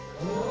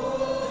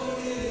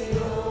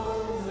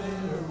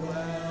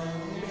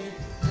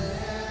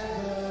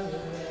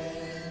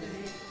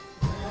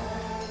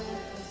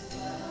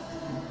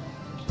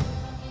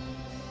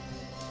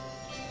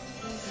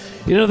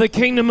You know, the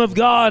kingdom of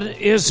God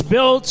is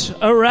built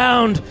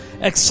around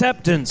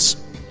acceptance.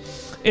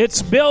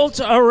 It's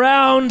built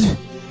around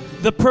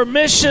the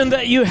permission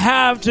that you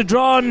have to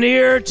draw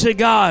near to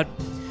God.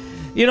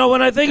 You know,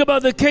 when I think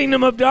about the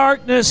kingdom of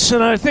darkness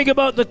and I think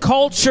about the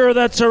culture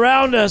that's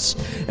around us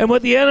and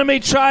what the enemy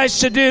tries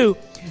to do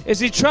is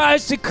he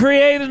tries to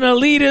create an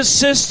elitist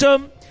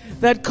system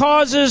that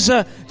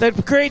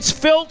creates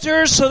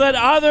filters so that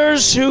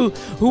others who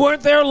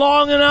weren't there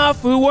long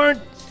enough, who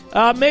weren't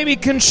maybe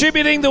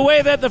contributing the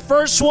way that the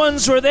first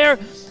ones were there,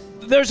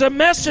 there's a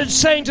message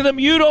saying to them,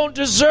 you don't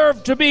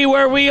deserve to be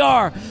where we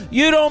are.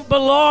 You don't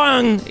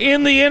belong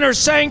in the inner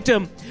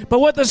sanctum. But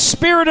what the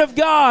Spirit of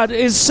God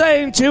is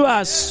saying to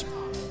us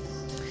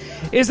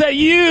is that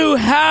you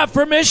have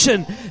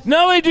permission.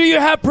 Not only do you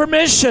have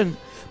permission,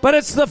 but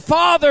it's the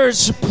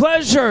Father's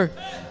pleasure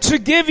to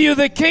give you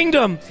the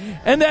kingdom,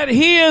 and that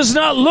He is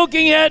not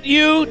looking at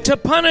you to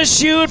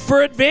punish you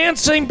for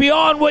advancing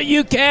beyond what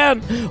you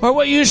can or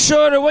what you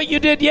should or what you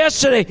did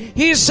yesterday.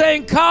 He's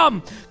saying,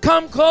 come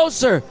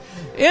closer.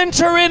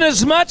 Enter in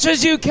as much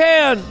as you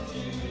can.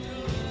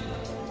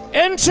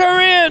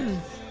 Enter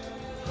in.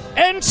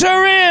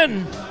 Enter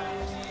in.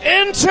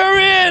 Enter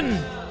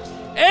in.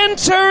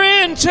 Enter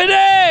in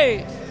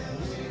today.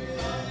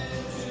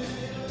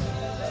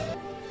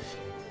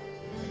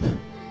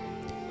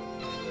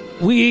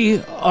 We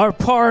are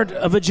part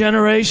of a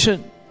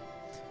generation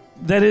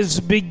that is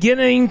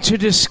beginning to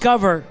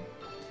discover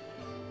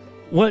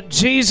what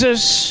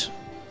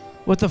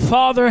the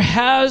Father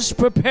has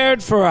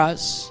prepared for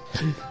us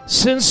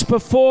since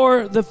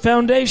before the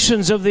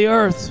foundations of the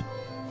earth.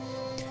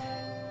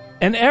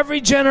 And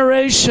every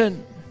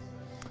generation,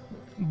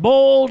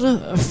 bold,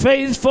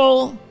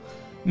 faithful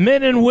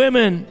men and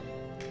women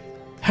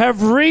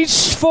have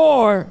reached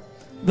for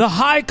the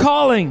high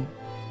calling.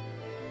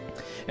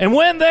 And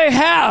when they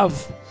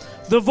have,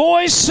 the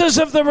voices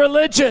of the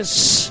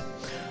religious,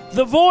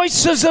 the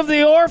voices of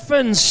the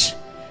orphans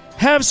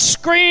have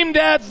screamed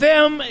at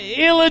them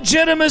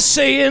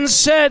illegitimacy and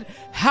said,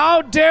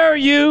 how dare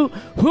you?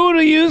 Who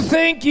do you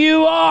think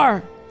you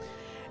are?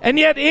 And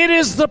yet it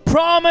is the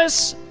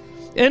promise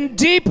and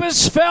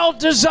deepest felt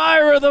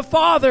desire of the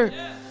Father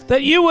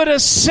that you would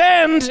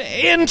ascend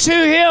into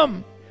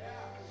Him,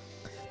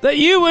 that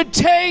you would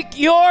take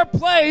your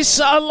place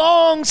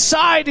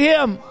alongside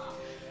Him.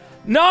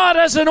 Not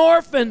as an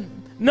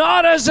orphan,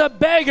 not as a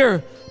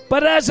beggar,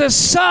 but as a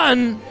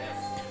son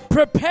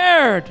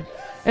prepared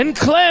and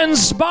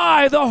cleansed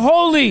by the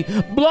holy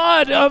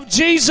blood of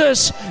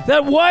Jesus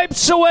that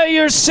wipes away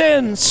your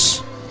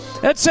sins.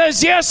 That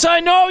says, yes, I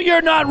know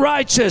you're not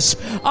righteous.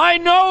 I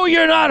know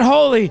you're not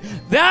holy.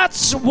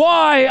 That's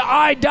why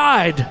I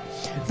died.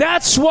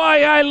 That's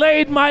why I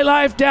laid my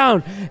life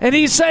down. And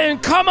He's saying,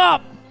 come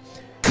up,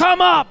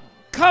 come up,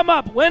 come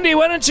up. Wendy,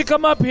 why don't you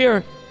come up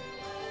here?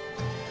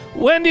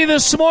 Wendy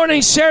this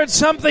morning shared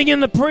something in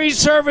the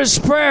pre-service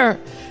prayer,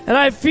 and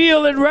I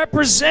feel it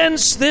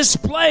represents this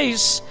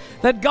place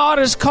that God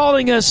is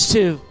calling us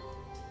to.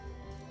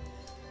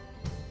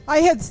 I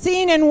had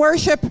seen in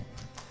worship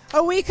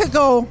a week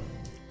ago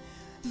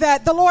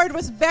that the Lord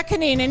was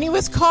beckoning and He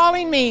was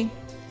calling me,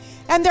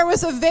 and there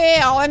was a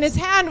veil and His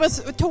hand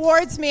was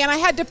towards me and I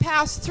had to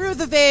pass through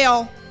the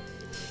veil.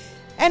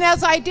 And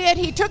as I did,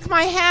 He took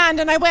my hand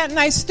and I went and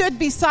I stood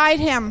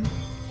beside Him.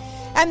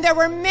 And there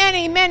were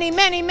many, many,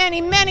 many,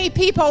 many, many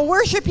people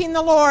worshiping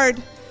the Lord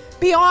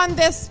beyond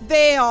this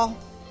veil.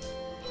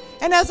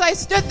 And as I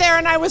stood there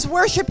and I was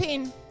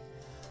worshiping,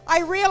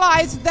 I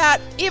realized that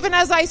even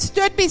as I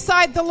stood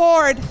beside the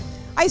Lord,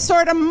 I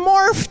sort of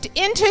morphed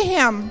into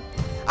Him.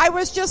 I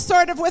was just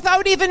sort of,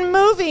 without even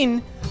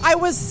moving, I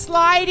was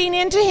sliding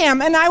into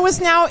Him, and I was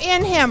now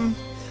in Him.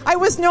 I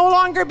was no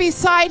longer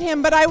beside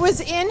Him, but I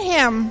was in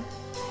Him.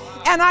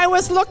 And I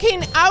was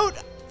looking out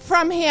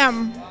from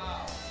Him.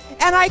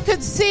 And I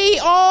could see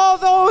all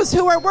those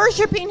who were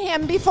worshiping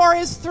Him before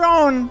His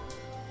throne.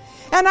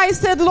 And I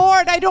said,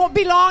 Lord, I don't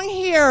belong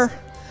here.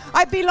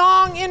 I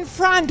belong in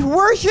front,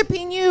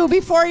 worshiping You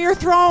before Your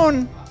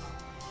throne.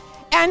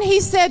 And He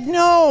said,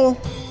 no.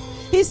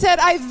 He said,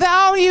 I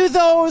value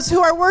those who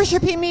are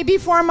worshiping Me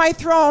before My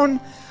throne.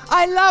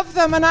 I love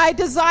them and I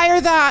desire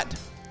that.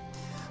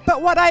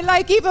 But what I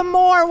like even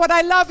more, what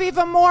I love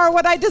even more,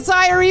 what I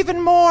desire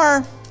even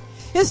more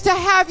is to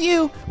have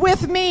You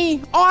with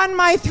Me on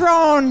My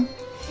throne,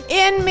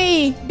 in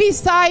Me,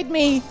 beside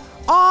Me,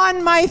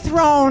 on My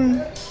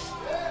throne.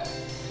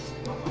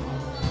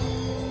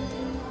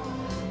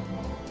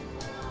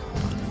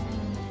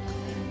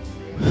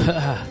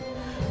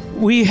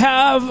 We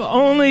have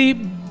only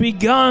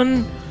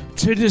begun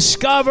to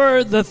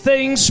discover the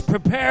things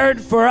prepared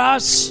for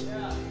us.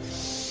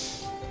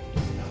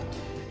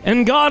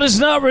 And God is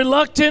not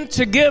reluctant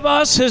to give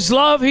us His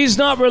love. He's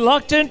not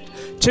reluctant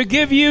to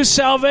give you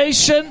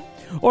salvation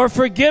or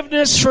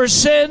forgiveness for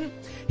sin.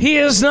 He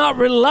is not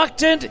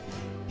reluctant.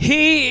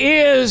 He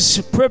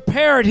is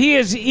prepared. He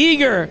is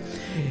eager.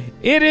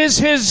 It is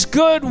His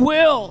good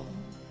will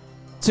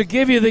to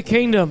give you the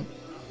kingdom.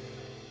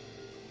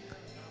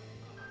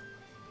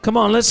 Come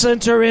on, let's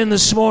enter in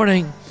this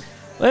morning.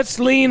 Let's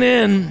lean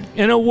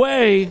in a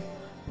way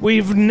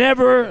we've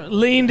never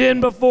leaned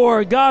in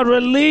before. God,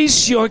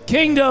 release your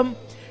kingdom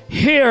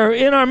here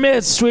in our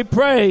midst, we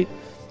pray,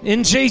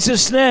 in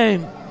Jesus'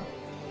 name.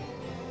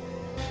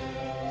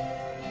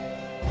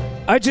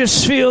 I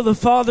just feel the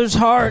Father's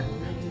heart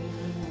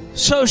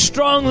so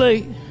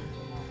strongly.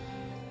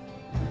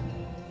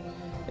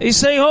 He's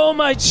saying, oh,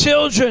 my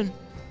children,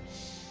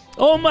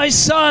 oh, my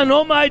son,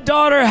 oh, my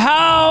daughter,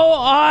 how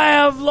I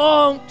have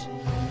longed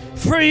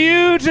for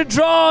you to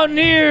draw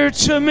near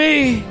to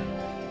me.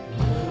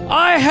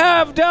 I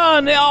have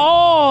done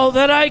all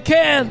that I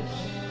can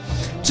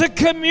to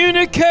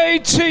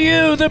communicate to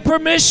you the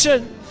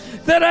permission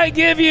that I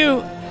give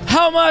you,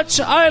 how much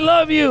I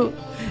love you,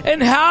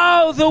 and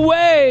how the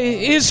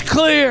way is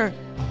clear.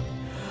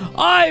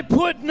 I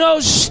put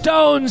no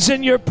stones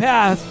in your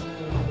path.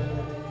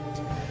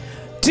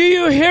 Do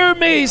you hear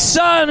me,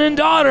 son and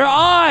daughter?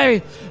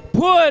 I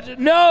put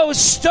no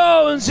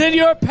stones in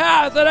your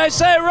path. And I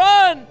say,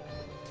 run.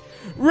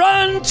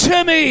 Run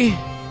to me.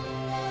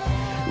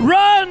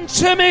 Run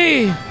to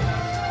me.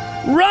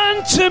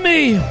 Run to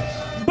me.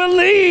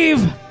 Believe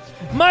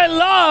my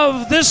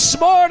love this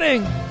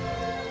morning.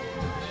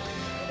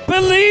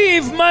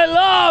 Believe my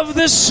love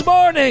this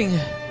morning.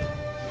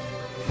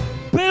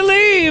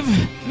 Believe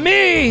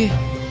me.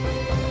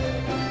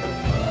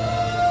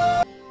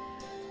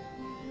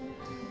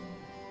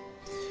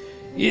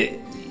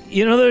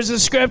 You know, there's a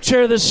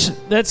scripture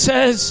that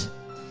says,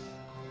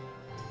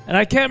 and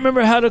I can't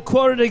remember how to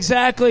quote it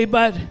exactly,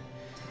 but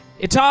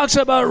it talks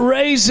about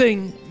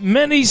raising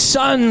many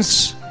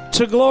sons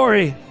to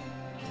glory.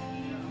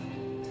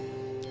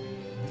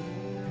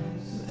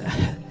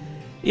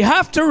 You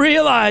have to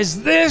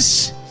realize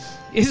this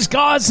is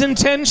God's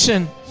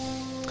intention.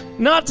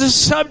 Not to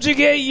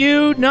subjugate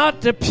you,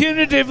 not to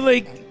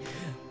punitively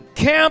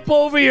camp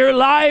over your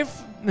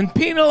life and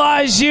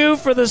penalize you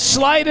for the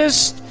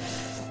slightest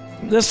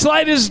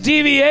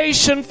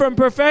deviation from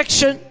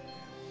perfection,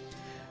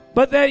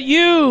 but that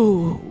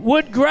you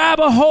would grab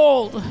a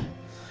hold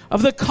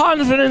of the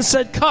confidence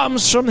that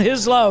comes from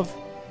His love,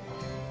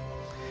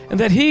 and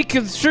that He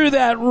can, through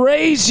that,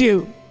 raise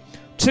you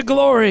to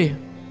glory.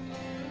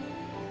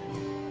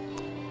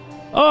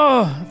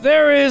 Oh,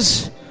 there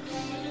is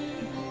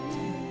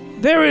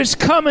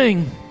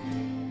coming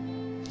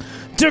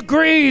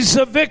degrees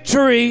of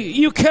victory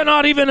you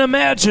cannot even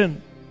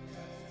imagine.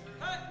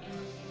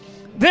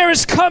 There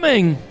is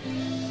coming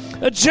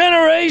a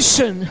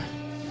generation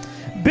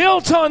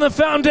built on the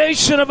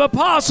foundation of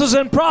apostles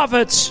and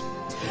prophets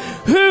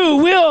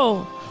who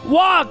will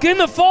walk in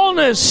the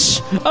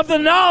fullness of the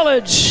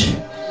knowledge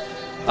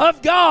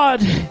of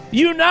God,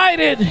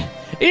 united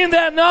in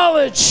that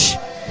knowledge,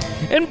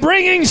 and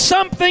bringing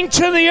something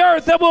to the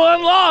earth that will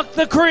unlock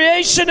the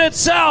creation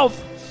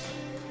itself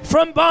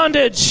from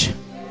bondage.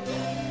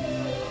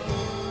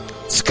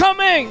 It's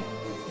coming.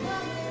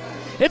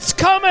 It's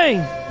coming.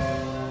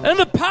 And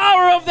the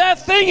power of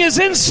that thing is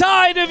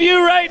inside of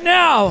you right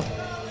now.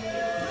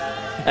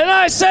 And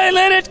I say,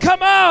 let it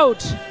come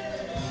out.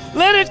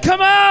 Let it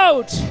come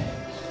out.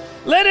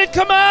 Let it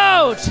come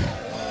out.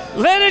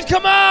 Let it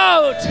come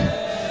out.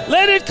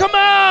 Let it come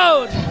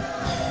out.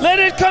 Let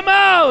it come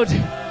out.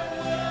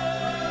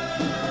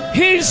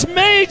 He's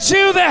made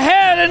you the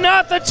head and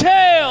not the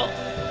tail.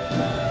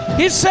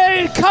 He's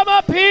saying, come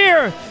up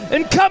here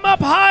and come up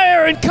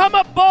higher and come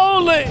up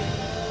boldly.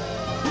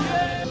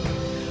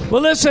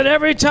 Well, listen,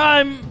 every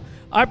time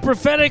I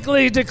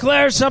prophetically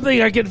declare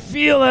something, I can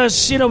feel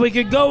us, we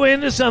could go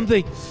into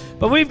something.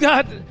 But we've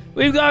got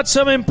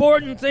some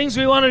important things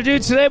we want to do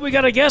today. We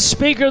got a guest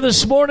speaker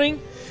this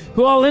morning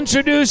who I'll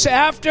introduce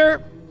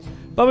after.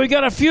 But we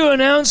got a few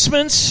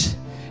announcements.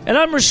 And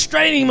I'm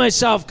restraining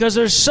myself because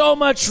there's so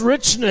much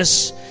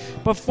richness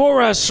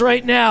before us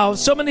right now.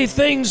 So many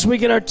things we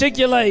can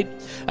articulate,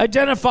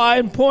 identify,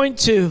 and point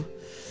to.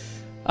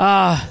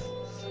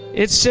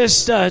 It's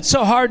just, it's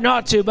so hard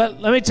not to.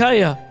 But let me tell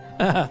you,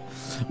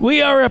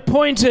 we are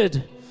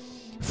appointed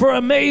for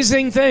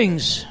amazing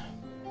things.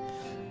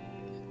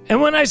 And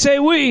when I say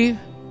we,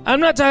 I'm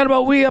not talking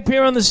about we up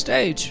here on the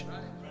stage.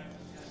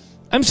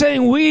 I'm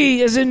saying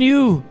we as in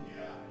you.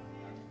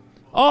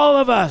 All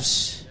of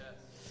us.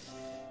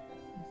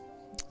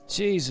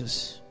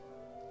 Jesus.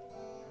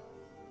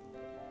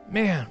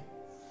 Man.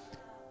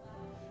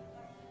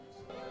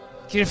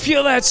 Can you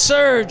feel that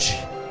surge?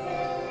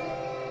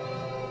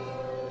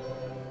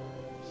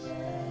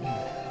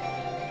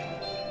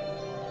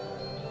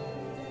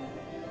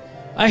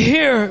 I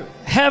hear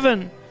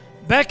heaven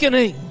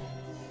beckoning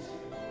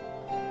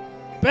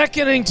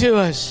to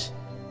us.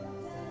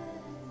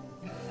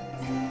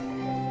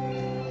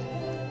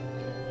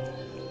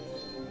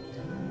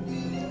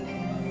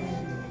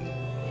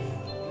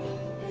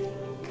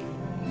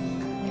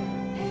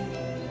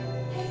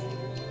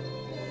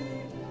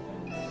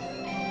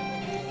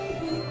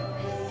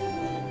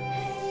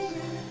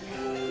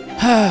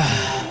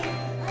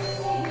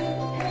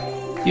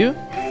 You?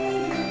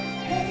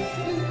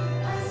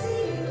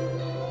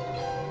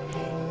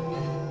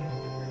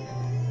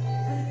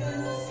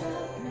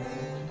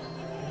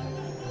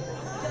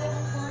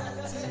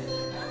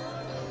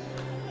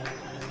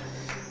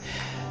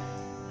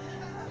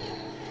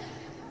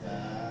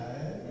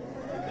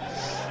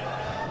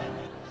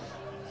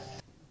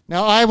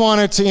 Now, I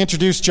wanted to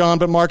introduce John,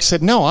 but Mark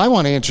said, no, I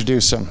want to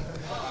introduce him.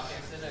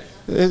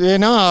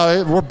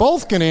 No, we're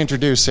both going to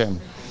introduce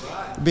him.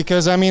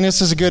 Because,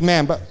 this is a good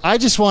man. But I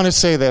just want to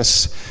say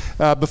this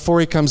before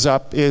he comes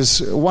up,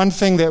 is one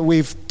thing that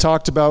we've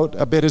talked about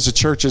a bit as a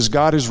church is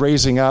God is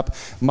raising up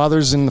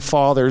mothers and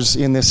fathers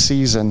in this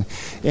season.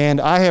 And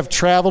I have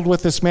traveled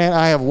with this man,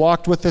 I have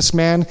walked with this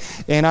man,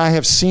 and I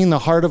have seen the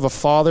heart of a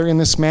father in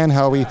this man,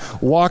 how he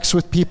walks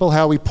with people,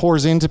 how he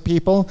pours into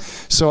people.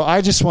 So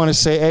I just want to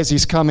say, as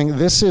he's coming,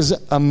 this is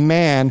a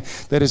man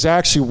that is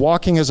actually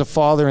walking as a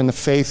father in the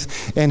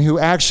faith and who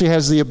actually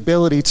has the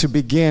ability to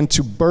begin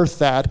to birth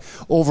that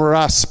over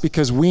us,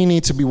 because we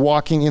need to be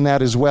walking in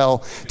that as well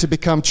to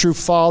become true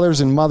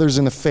fathers and mothers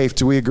in the faith.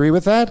 Do we agree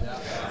with that?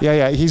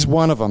 Yeah, he's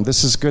one of them.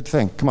 This is a good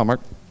thing. Come on, Mark.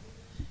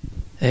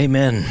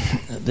 Amen.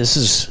 This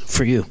is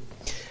for you.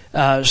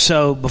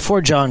 So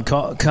before John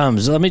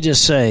comes, let me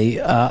just say,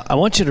 I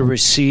want you to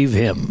receive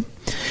him.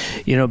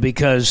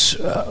 Because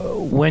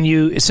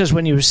it says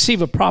when you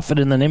receive a prophet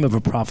in the name of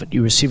a prophet,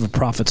 you receive a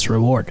prophet's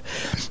reward.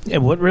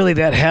 And what really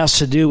that has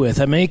to do with,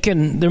 there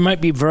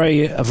might be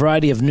a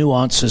variety of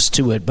nuances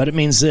to it, but it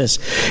means this,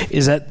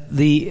 is that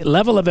the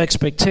level of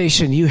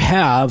expectation you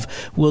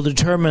have will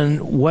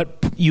determine what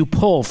you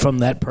pull from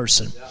that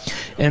person.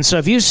 And so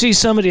if you see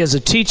somebody as a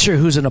teacher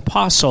who's an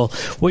apostle,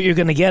 what you're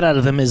going to get out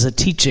of them is a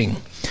teaching.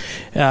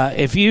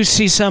 If you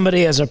see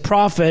somebody as a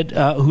prophet,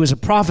 who is a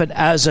prophet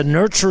as a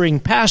nurturing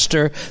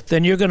pastor,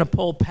 then you're going to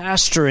pull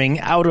pastoring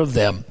out of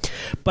them.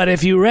 But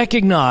if you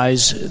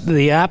recognize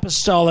the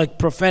apostolic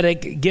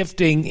prophetic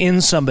gifting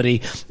in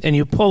somebody and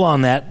you pull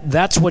on that,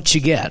 that's what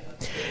you get.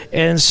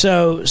 And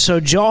so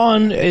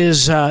John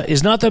is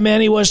not the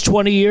man he was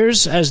 20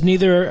 years, as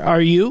neither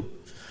are you.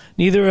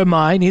 Neither am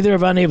I, neither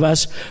of any of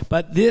us.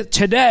 But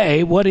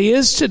today, what he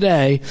is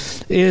today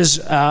is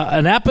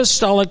an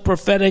apostolic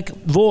prophetic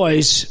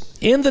voice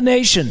in the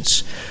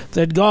nations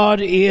that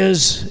God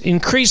is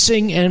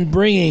increasing and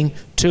bringing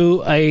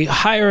to a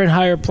higher and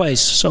higher place.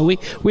 So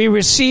we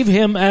receive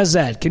him as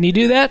that. Can you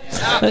do that?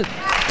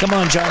 Come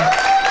on, John.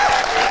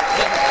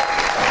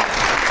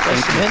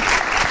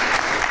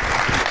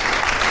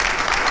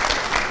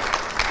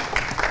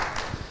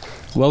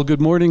 Well,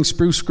 good morning,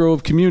 Spruce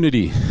Grove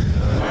community.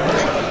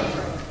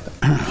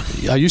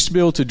 I used to be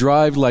able to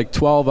drive like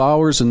 12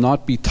 hours and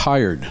not be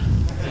tired.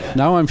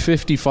 Now I'm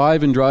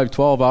 55 and drive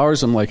 12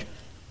 hours. I'm like,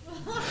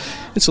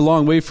 it's a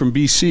long way from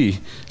BC.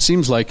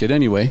 Seems like it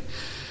anyway.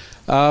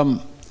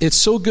 It's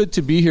so good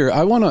to be here.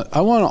 I want to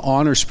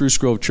honor Spruce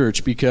Grove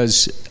Church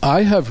because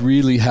I have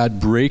really had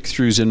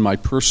breakthroughs in my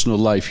personal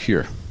life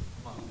here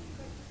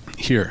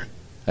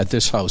at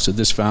this house, at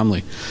this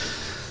family.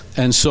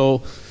 And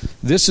so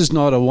this is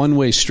not a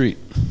one-way street.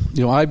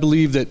 I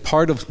believe that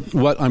part of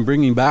what I'm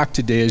bringing back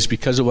today is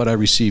because of what I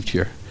received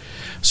here.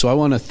 So I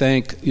want to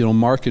thank,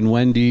 Mark and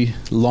Wendy,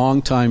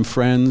 longtime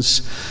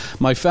friends.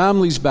 My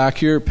family's back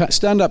here.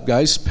 Stand up,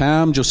 guys.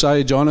 Pam,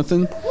 Josiah,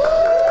 Jonathan.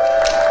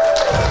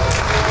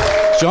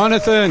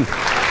 Jonathan!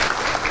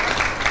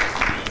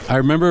 I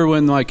remember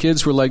when my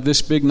kids were like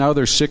this big. Now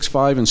they're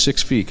 6'5" and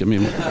 6 feet.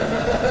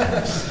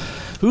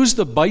 Who's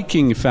the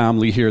biking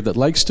family here that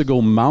likes to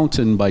go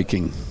mountain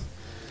biking?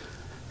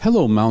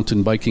 Hello,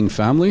 mountain biking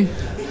family.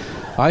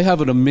 I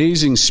have an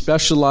amazing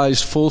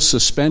specialized full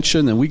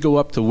suspension, and we go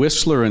up to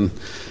Whistler and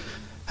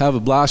have a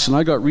blast, and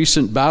I got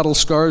recent battle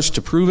scars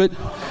to prove it.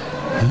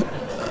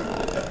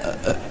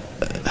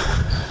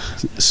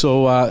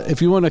 So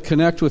if you want to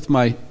connect with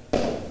my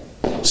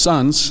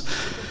sons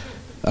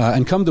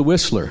and come to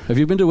Whistler. Have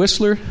you been to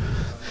Whistler?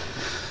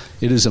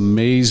 It is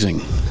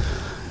amazing.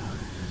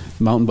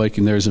 Mountain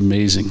biking there is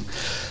amazing.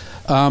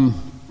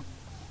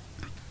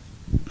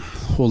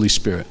 Holy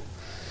Spirit.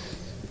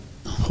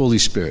 Holy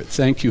Spirit.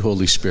 Thank you,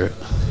 Holy Spirit.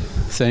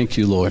 Thank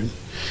you, Lord.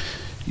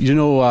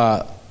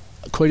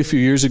 Quite a few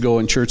years ago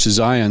in Church of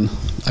Zion,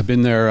 I've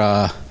been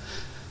there,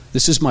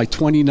 this is my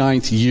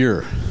 29th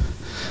year.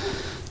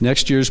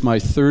 Next year's my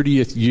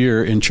 30th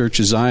year in Church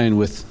of Zion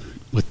with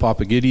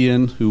Papa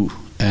Gideon,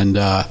 and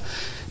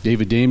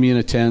David Damien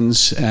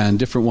attends, and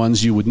different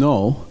ones you would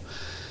know.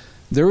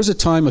 There was a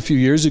time a few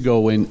years ago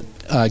when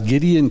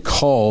Gideon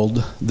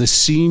called the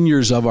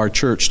seniors of our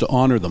church to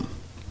honor them.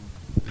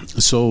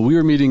 So we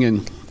were meeting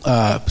in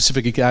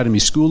Pacific Academy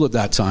School at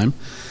that time,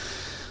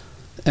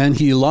 and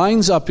he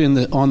lines up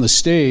on the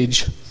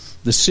stage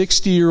the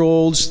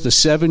 60-year-olds, the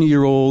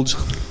 70-year-olds,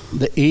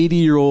 the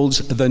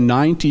 80-year-olds, the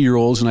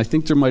 90-year-olds, and I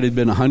think there might have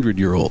been a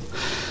 100-year-old.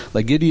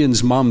 Like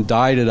Gideon's mom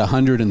died at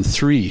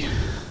 103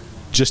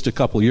 just a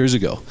couple years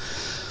ago.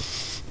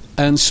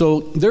 And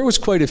so there was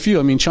quite a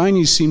few.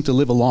 Chinese seem to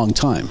live a long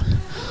time.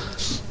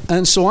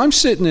 And so I'm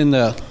sitting in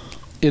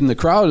the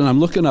crowd, and I'm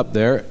looking up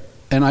there,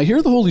 and I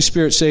hear the Holy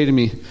Spirit say to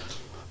me,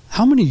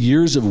 how many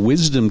years of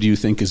wisdom do you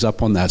think is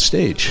up on that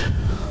stage?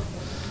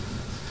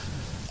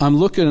 I'm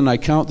looking and I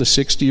count the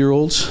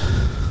 60-year-olds,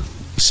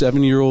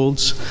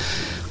 70-year-olds,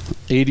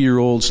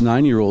 80-year-olds,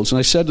 90-year-olds. And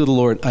I said to the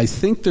Lord, I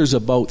think there's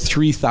about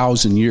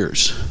 3,000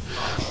 years.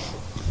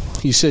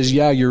 He says,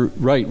 yeah, you're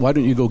right. Why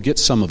don't you go get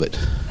some of it?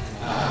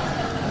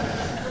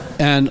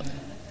 And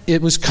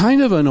it was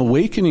kind of an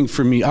awakening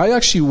for me. I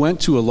actually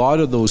went to a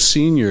lot of those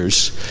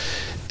seniors,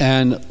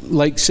 and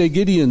like, say,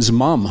 Gideon's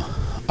mom,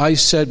 I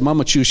said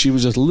Mama Chu, she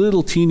was a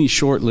little teeny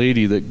short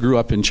lady that grew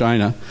up in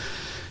China,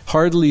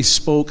 hardly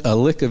spoke a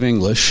lick of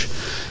English.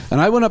 And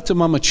I went up to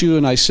Mama Chu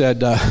and I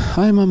said,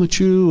 hi, Mama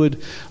Chu,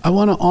 I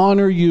want to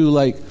honor you.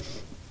 Like,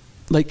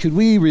 could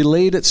we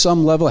relate at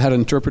some level? I had an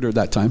interpreter at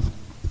that time.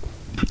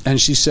 And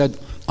she said,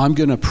 I'm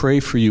going to pray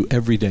for you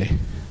every day.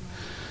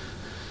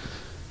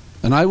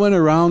 And I went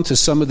around to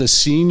some of the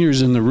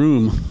seniors in the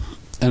room,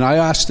 and I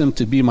asked them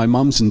to be my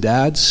mums and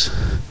dads.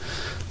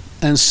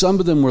 And some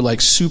of them were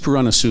like super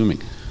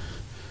unassuming,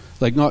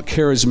 like not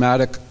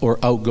charismatic or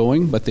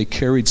outgoing, but they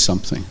carried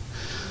something.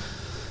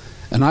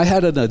 And I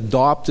had an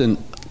adopted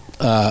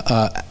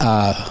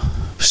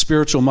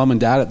spiritual mom and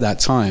dad at that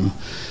time.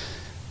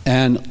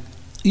 And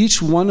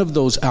each one of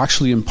those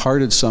actually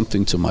imparted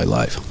something to my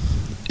life.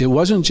 It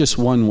wasn't just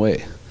one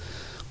way.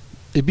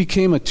 It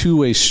became a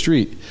two-way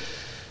street.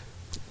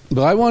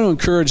 But I want to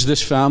encourage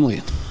this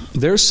family.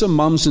 There's some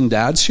mums and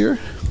dads here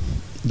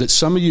that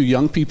some of you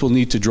young people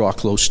need to draw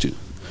close to.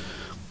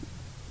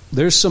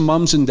 There's some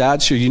mums and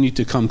dads here you need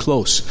to come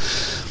close.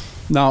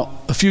 Now,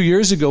 a few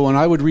years ago when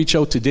I would reach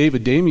out to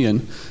David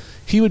Damien,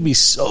 he would be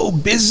so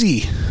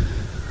busy.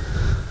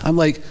 I'm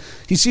like,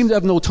 he seemed to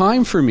have no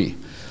time for me.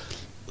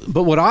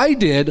 But what I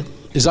did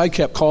is I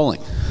kept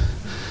calling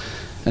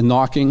and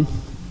knocking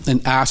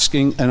and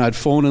asking, and I'd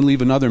phone and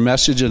leave another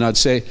message, and I'd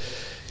say,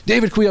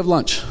 David, can we have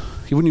lunch?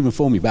 He wouldn't even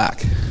phone me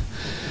back.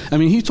 I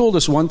mean, he told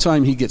us one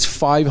time he gets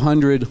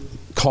 500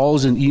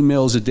 calls and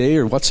emails a day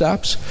or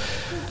WhatsApps.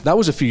 That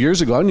was a few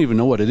years ago. I don't even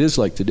know what it is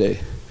like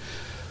today.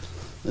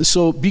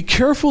 So be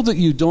careful that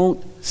you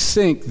don't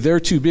think they're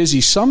too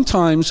busy.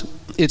 Sometimes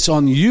it's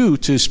on you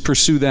to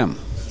pursue them.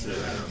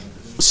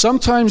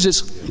 Sometimes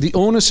the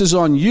onus is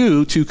on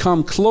you to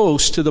come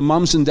close to the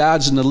mums and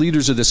dads and the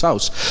leaders of this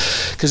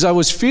house. Because I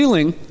was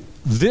feeling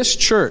this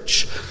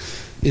church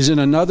is in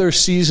another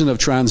season of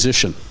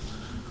transition.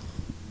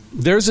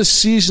 There's a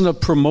season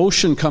of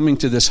promotion coming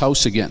to this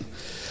house again.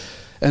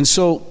 And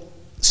so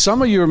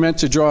some of you are meant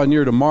to draw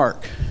near to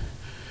Mark.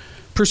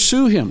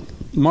 Pursue him.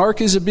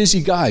 Mark is a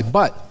busy guy,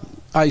 but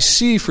I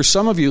see for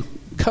some of you,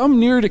 come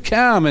near to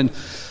Cam and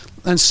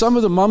some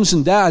of the mums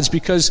and dads,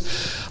 because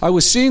I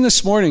was seeing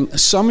this morning,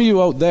 some of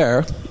you out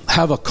there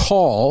have a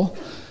call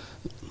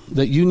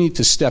that you need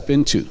to step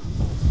into.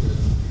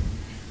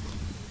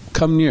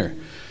 Come near.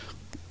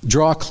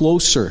 Draw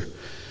closer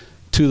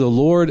to the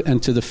Lord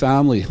and to the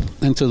family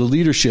and to the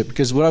leadership,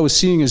 because what I was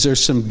seeing is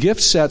there's some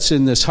gift sets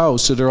in this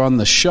house that are on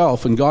the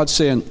shelf, and God's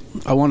saying,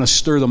 I want to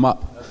stir them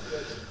up.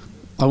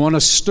 I want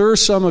to stir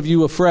some of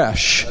you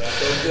afresh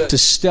to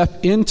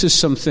step into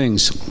some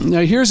things. Now,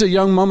 here's a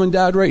young mom and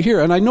dad right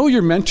here, and I know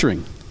you're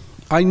mentoring.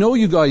 I know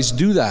you guys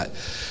do that.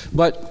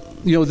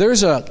 But,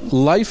 there's a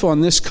life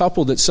on this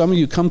couple that some of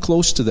you come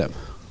close to them.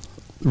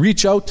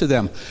 Reach out to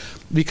them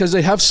because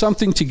they have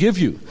something to give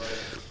you.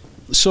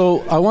 So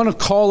I want to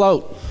call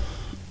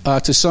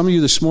out to some of you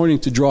this morning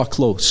to draw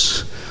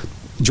close.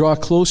 Draw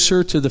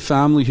closer to the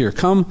family here.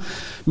 Come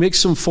make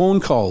some phone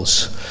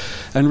calls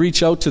and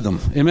reach out to them.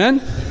 Amen?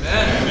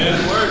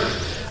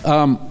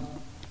 Amen.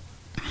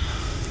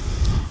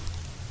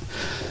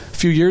 A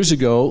few years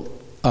ago,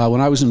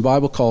 when I was in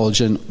Bible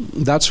college, and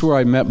that's where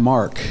I met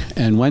Mark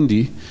and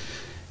Wendy,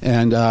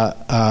 and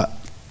I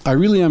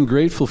really am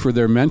grateful for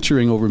their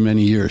mentoring over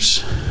many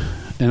years.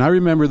 And I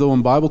remember, though,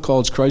 in Bible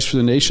college, Christ for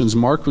the Nations,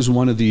 Mark was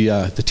one of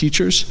the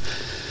teachers.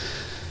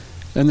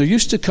 And there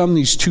used to come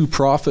these two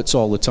prophets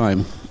all the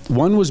time.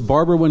 One was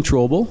Barbara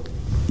Wentrobel,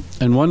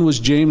 and one was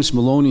James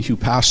Maloney, who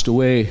passed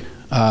away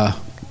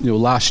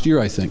last year,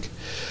 I think.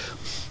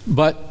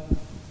 But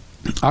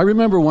I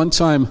remember one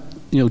time,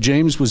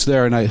 James was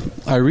there, and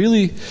I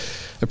really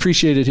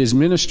appreciated his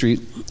ministry.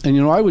 And,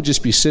 I would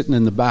just be sitting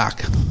in the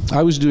back.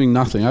 I was doing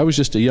nothing. I was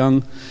just a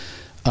young,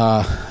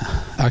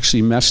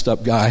 actually messed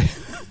up guy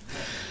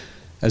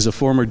as a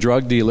former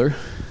drug dealer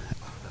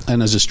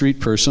and as a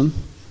street person.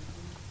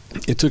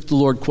 It took the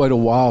Lord quite a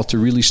while to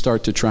really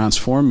start to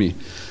transform me.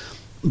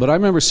 But I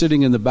remember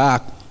sitting in the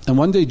back, and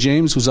one day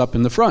James was up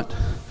in the front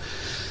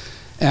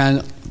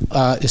and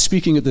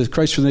speaking at the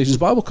Christ for the Nations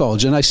Bible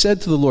College. And I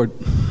said to the Lord,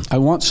 I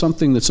want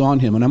something that's on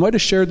him. And I might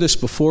have shared this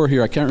before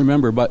here, I can't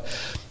remember, but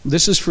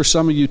this is for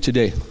some of you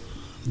today,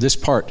 this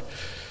part.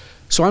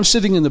 So I'm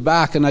sitting in the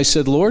back, and I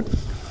said, Lord,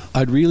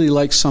 I'd really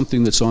like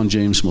something that's on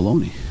James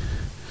Maloney.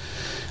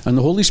 And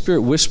the Holy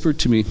Spirit whispered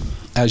to me,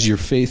 as your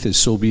faith is,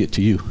 so be it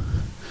to you.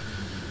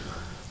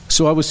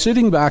 So I was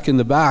sitting back in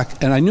the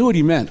back, and I knew what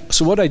he meant.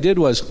 So what I did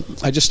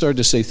was, I just started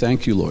to say,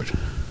 thank you, Lord.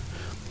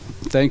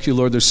 Thank you,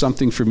 Lord, there's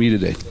something for me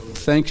today.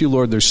 Thank you,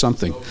 Lord, there's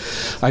something.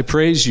 I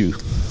praise you.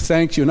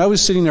 Thank you. And I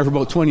was sitting there for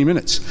about 20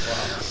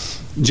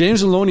 minutes.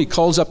 James Maloney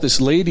calls up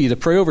this lady to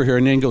pray over here,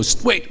 and then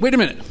goes, wait a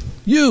minute.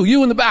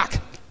 You in the back.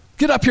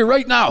 Get up here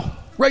right now.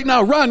 Right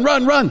now, run.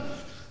 I'm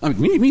like,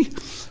 me?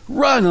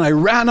 Run. And I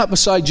ran up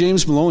beside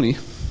James Maloney,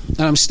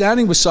 and I'm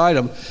standing beside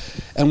him,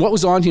 and what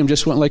was on him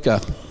just went like a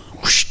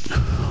whoosh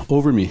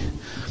over me.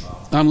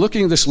 I'm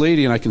looking at this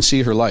lady, and I can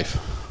see her life.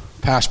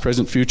 past,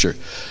 present, future.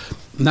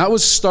 And that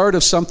was the start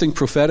of something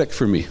prophetic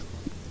for me.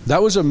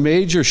 That was a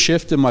major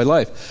shift in my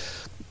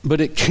life.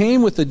 But it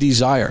came with a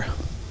desire.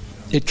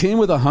 It came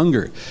with a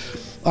hunger.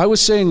 I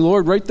was saying,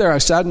 Lord, right there, I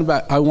sat in the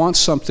back, I want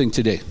something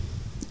today.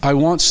 I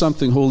want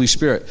something, Holy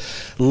Spirit.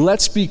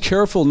 Let's be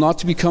careful not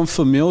to become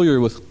familiar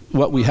with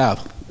what we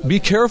have. Be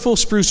careful,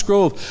 Spruce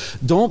Grove.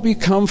 Don't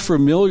become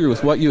familiar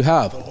with what you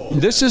have.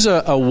 This is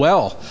a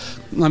well.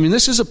 I mean,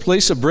 this is a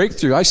place of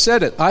breakthrough. I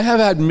said it. I have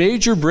had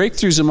major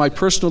breakthroughs in my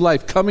personal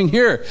life coming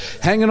here,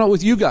 hanging out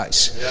with you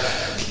guys.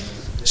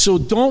 So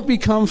don't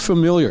become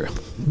familiar.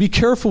 Be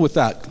careful with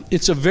that.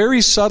 It's a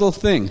very subtle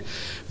thing.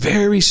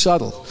 Very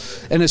subtle.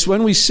 And it's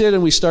when we sit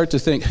and we start to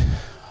think,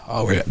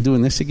 oh, we're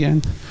doing this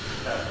again?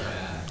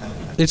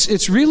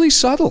 It's really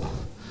subtle.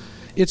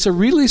 It's a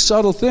really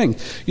subtle thing.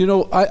 You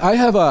know, I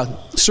have a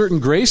certain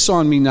grace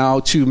on me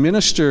now to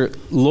minister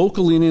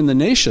locally and in the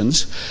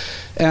nations.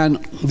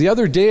 And the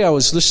other day I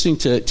was listening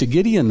to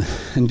Gideon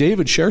and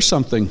David share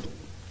something.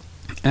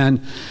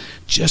 And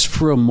just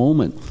for a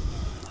moment,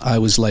 I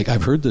was like,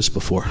 I've heard this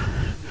before.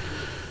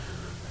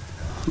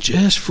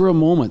 Just for a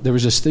moment, there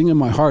was this thing in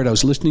my heart. I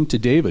was listening to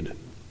David.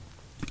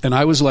 And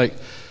I was like,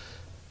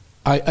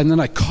 and then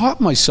I caught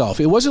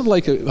myself. It wasn't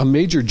like a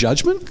major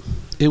judgment.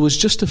 It was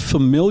just a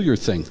familiar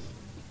thing.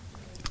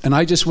 And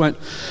I just went,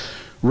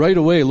 right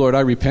away, Lord,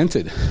 I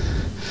repented.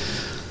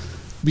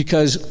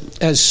 Because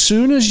as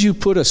soon as you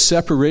put a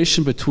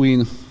separation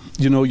between,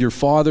 you know, your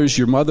fathers,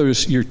 your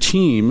mothers, your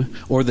team,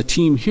 or the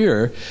team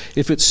here,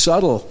 if it's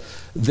subtle,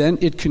 then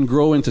it can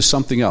grow into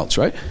something else,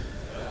 right?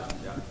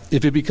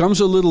 If it becomes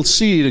a little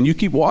seed and you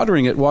keep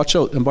watering it, watch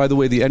out. And by the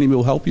way, the enemy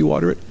will help you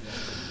water it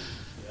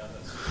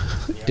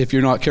if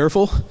you're not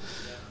careful.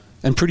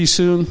 And pretty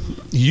soon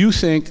you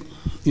think,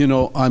 you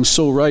know, I'm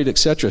so right,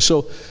 etc.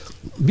 So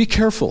be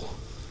careful.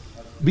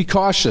 Be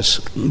cautious,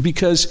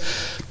 because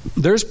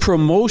there's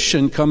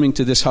promotion coming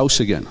to this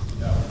house again.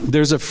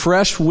 There's a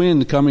fresh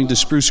wind coming to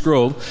Spruce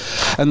Grove,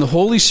 and the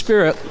Holy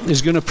Spirit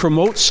is going to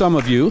promote some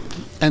of you.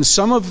 And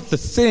some of the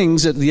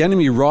things that the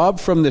enemy robbed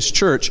from this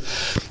church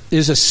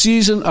is a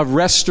season of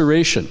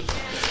restoration.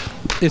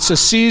 It's a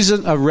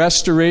season of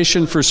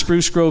restoration for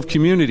Spruce Grove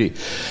community.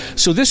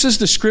 So this is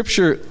the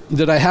scripture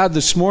that I had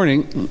this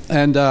morning.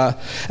 And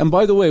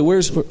by the way,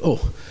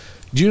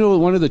 do you know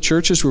one of the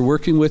churches we're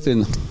working with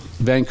in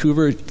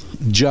Vancouver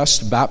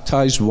just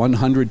baptized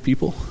 100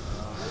 people?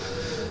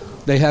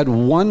 They had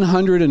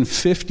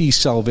 150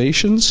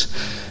 salvations,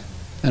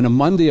 and a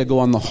Monday ago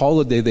on the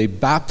holiday, they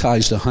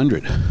baptized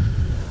 100.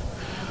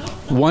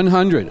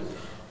 100.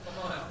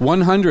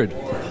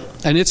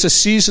 And it's a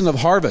season of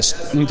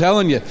harvest. I'm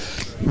telling you,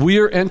 we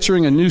are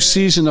entering a new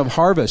season of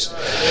harvest.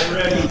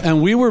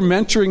 And we were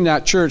mentoring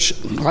that church.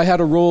 I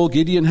had a role,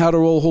 Gideon had a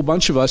role, a whole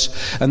bunch of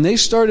us. And they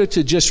started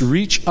to just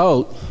reach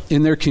out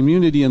in their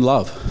community in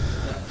love.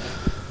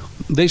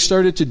 They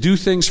started to do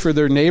things for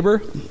their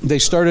neighbor. They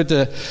started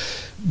to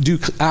do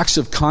acts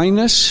of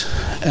kindness.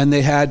 And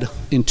they had,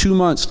 in 2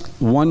 months,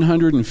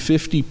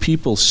 150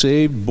 people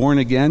saved, born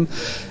again.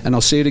 And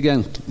I'll say it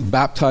again,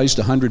 baptized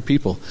 100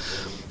 people.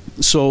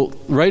 So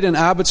right in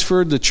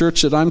Abbotsford, the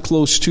church that I'm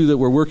close to that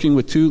we're working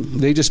with too,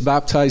 they just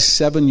baptized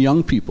 7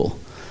 young people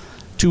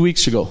 2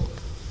 weeks ago.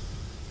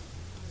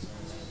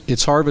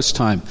 It's harvest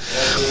time,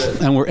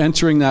 and we're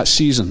entering that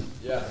season.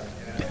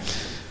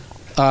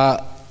 I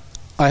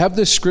have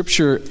this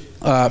scripture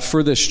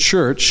for this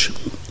church.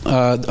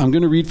 I'm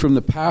going to read from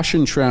the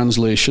Passion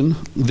Translation.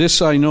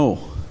 This I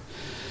know,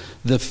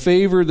 the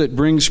favor that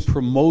brings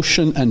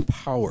promotion and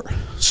power.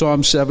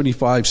 Psalm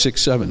 75,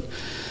 6, 7.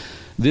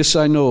 This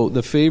I know,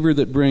 the favor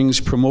that brings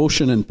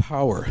promotion and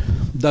power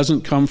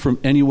doesn't come from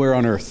anywhere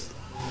on earth.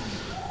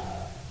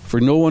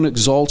 For no one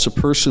exalts a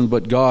person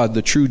but God,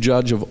 the true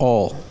judge of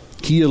all.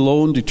 He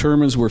alone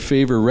determines where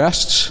favor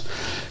rests.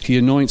 He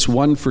anoints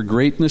one for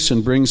greatness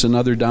and brings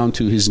another down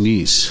to his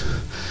knees.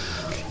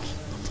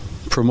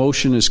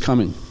 Promotion is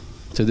coming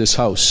to this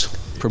house.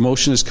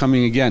 Promotion is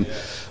coming again.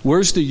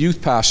 Where's the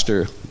youth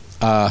pastor?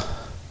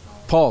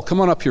 Paul, come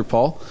on up here,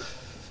 Paul.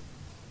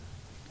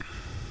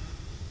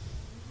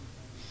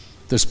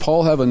 Does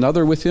Paul have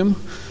another with him?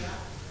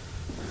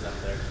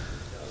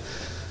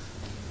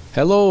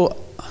 Hello.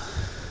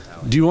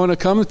 Do you want to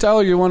come,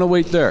 Tal, or you want to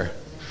wait there?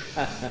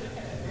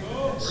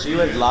 She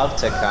would love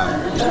to come.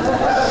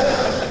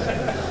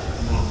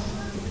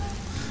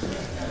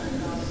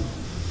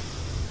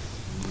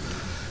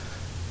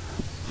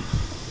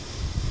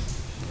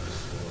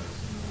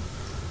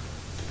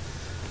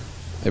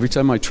 Every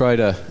time I try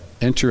to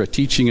enter a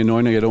teaching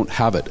anointing, I don't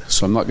have it,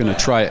 so I'm not going to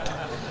try it.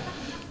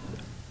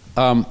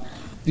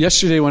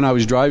 Yesterday when I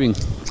was driving,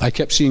 I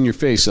kept seeing your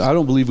face. I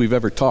don't believe we've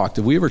ever talked.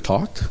 Have we ever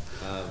talked?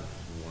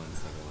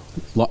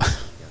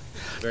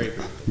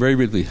 Very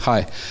briefly.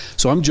 Hi.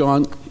 So I'm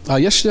John.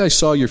 Yesterday I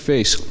saw your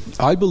face.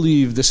 I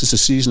believe this is a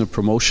season of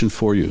promotion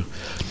for you.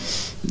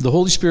 The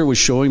Holy Spirit was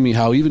showing me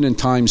how even in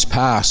times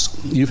past,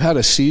 you've had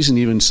a season,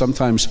 even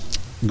sometimes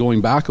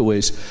going back a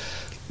ways.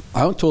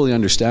 I don't totally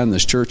understand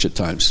this church at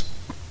times.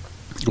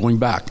 going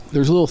back.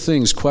 There's little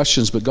things,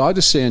 questions, but God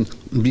is saying,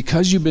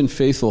 because you've been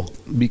faithful,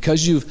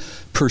 because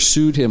you've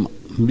pursued him,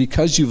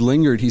 because you've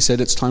lingered, he said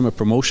it's time of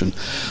promotion.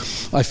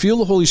 I feel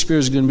the Holy Spirit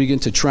is going to begin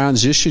to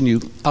transition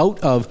you out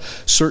of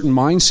certain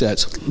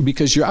mindsets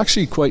because you're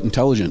actually quite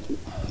intelligent.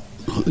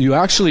 You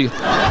actually...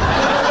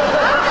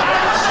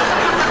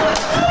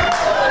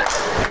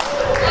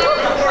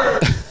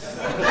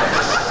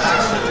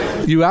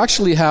 you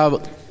actually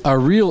have a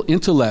real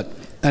intellect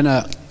and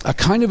a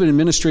kind of an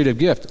administrative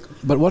gift.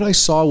 But what I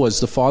saw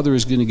was the Father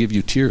is going to give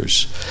you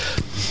tears.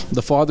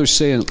 The Father's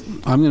saying,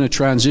 I'm going to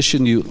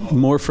transition you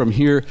more from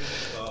here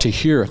to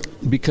here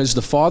because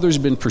the Father's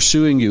been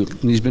pursuing you,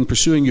 and he's been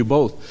pursuing you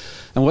both.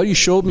 And what he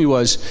showed me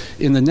was,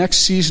 in the next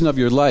season of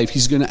your life,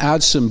 he's going to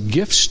add some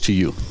gifts to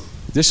you.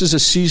 This is a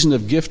season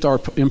of gift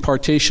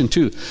impartation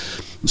too.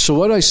 So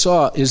what I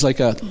saw is like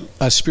a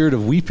spirit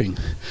of weeping.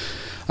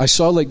 I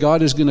saw like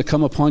God is going to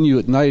come upon you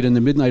at night in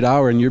the midnight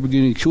hour, and you're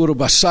beginning to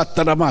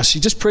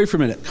just pray for a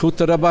minute.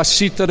 Father,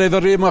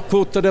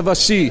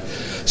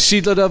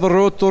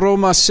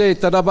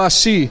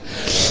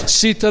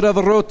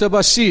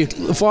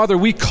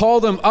 we call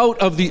them out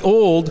of the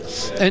old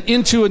and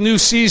into a new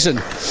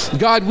season.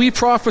 God, we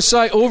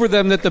prophesy over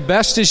them that the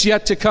best is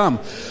yet to come.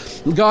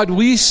 God,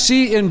 we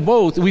see in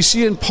both, we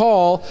see in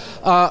Paul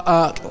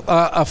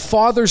a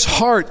father's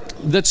heart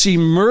that's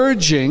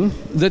emerging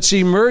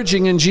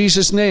in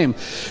Jesus' name.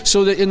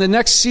 So that in the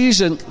next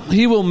season,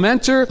 he will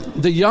mentor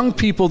the young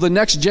people, the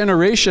next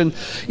generation,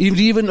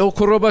 even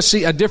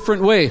Okorobasi, a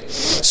different way.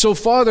 So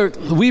Father,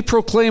 we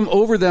proclaim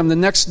over them the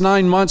next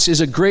 9 months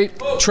is a great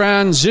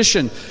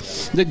transition.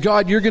 That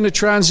God, you're going to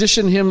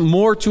transition him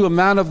more to a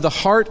man of the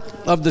heart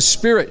of the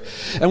Spirit.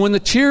 And when the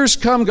tears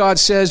come, God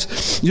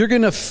says, you're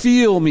going to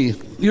feel me.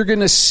 You're going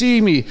to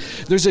see me.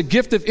 There's a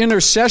gift of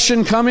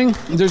intercession coming.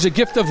 There's a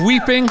gift of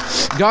weeping.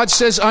 God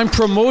says, I'm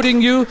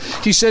promoting you.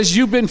 He says,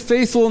 you've been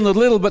faithful in the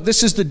little, but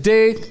this is the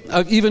day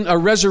of even a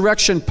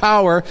resurrection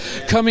power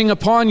coming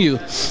upon you.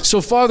 So,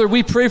 Father,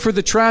 we pray for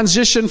the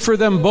transition for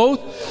them both.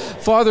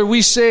 Father,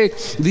 we say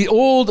the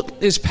old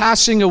is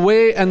passing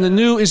away and the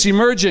new is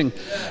emerging.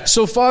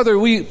 So, Father,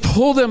 we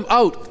pull them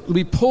out.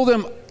 We pull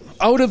them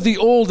out of the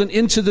old and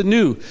into the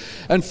new.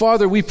 And,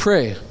 Father, we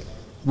pray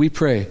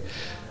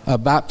a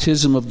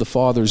baptism of the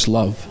Father's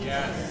love.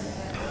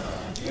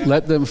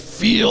 Let them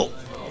feel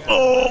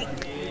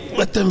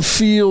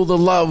the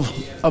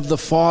love of the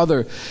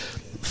Father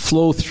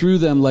flow through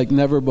them like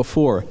never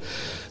before.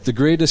 The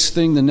greatest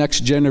thing the next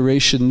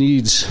generation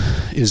needs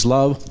is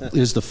love,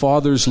 is the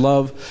Father's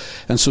love.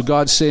 And so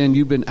God's saying,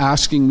 you've been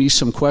asking me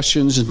some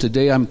questions, and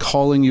today I'm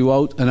calling you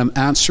out and I'm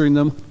answering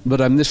them,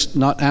 but I'm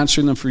not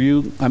answering them for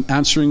you. I'm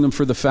answering them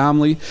for the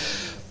family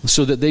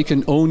so that they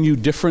can own you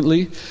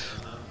differently.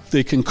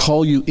 They can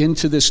call you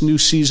into this new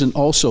season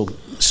also.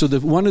 So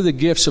that one of the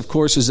gifts, of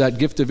course, is that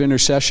gift of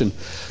intercession.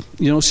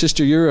 You know,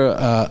 sister, you're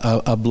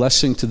a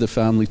blessing to the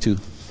family too.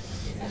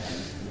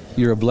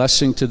 You're a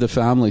blessing to the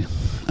family.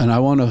 And I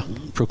want to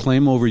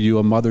proclaim over you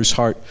a mother's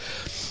heart.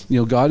 You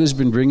know, God has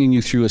been bringing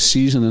you through a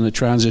season and a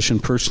transition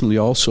personally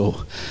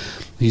also.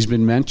 He's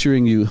been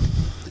mentoring you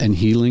and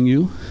healing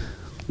you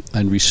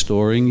and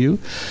restoring you.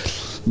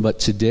 But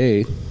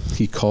today,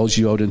 he calls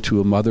you out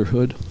into a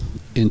motherhood,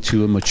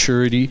 into a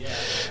maturity,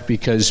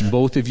 because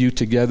both of you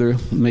together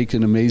make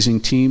an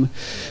amazing team.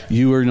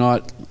 You are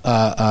not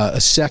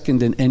a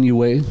second in any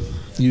way.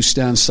 You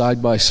stand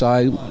side by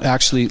side.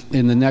 Actually,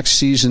 in the next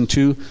season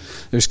too,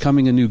 there's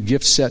coming a new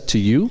gift set to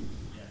you.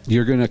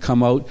 You're going to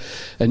come out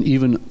and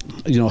even,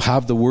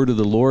 have the word of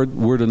the Lord,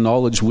 word of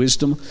knowledge,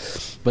 wisdom.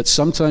 But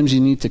sometimes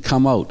you need to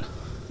come out.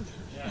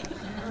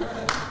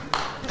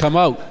 Come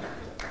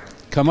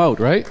out,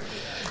 right?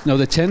 Now,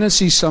 the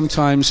tendency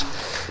sometimes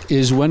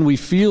is when we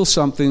feel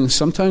something,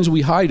 sometimes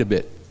we hide a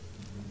bit.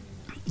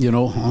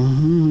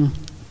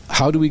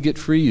 How do we get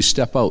free? You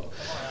step out.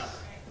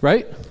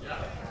 Right?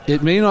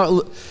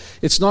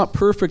 It's not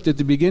perfect at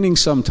the beginning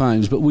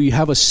sometimes, but we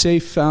have a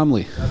safe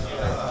family.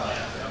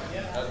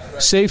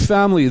 Safe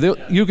family.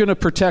 You're going to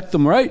protect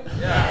them, right?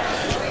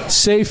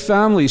 Safe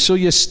family. So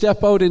you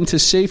step out into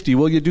safety.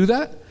 Will you do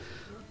that?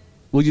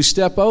 Will you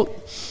step out?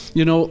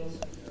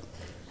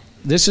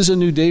 This is a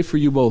new day for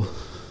you both.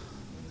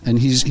 And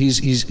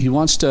he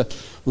wants to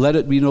let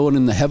it be known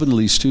in the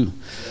heavenlies too.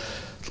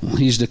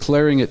 He's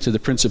declaring it to the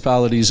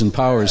principalities and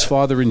powers.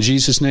 Father, in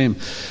Jesus' name.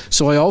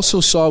 So I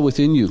also saw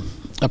within you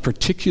a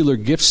particular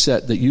gift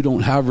set that you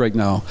don't have right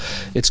now.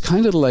 It's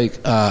kind of like,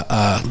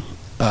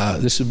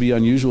 this would be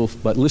unusual,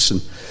 but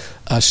listen,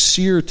 a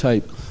seer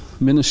type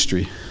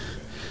ministry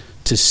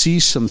to see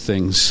some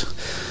things.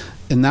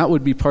 And that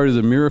would be part of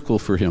the miracle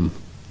for him.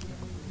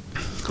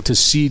 To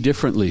see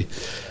differently.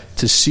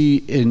 To see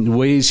in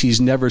ways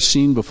he's never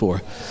seen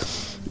before.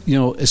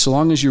 As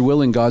long as you're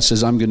willing, God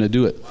says, I'm going to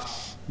do it.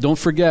 Don't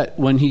forget,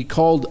 when he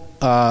called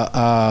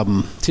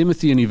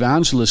Timothy an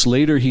evangelist,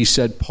 later he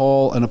said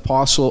Paul an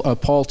apostle,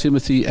 Paul,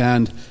 Timothy,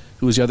 and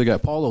who was the other guy?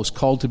 Apollos,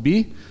 called to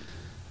be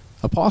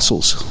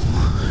apostles.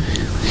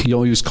 He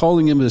was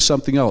calling him to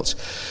something else.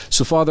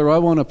 So, Father, I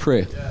want to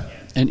pray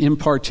an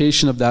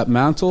impartation of that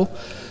mantle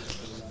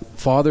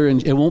Father,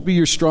 and it won't be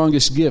your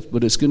strongest gift,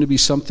 but it's going to be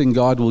something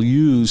God will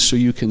use so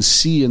you can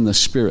see in the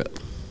Spirit.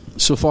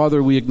 So,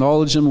 Father, we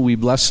acknowledge them and we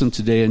bless them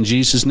today in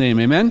Jesus' name.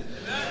 Amen?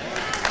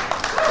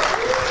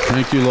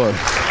 Thank you, Lord.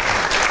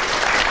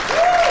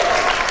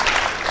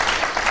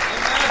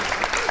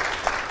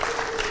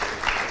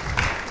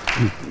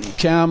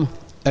 Cam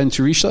and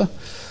Teresa,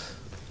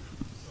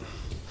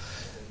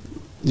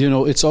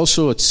 it's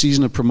also a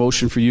season of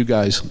promotion for you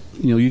guys.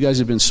 You guys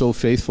have been so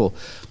faithful.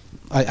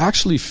 I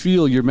actually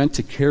feel you're meant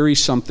to carry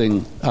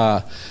something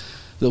that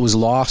was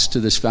lost to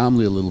this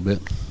family a little bit.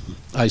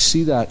 I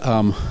see that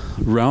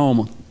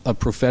realm of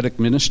prophetic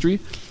ministry,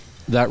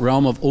 that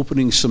realm of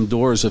opening some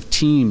doors of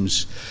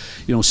teams,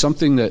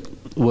 something that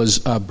was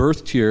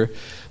birthed here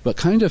but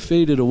kind of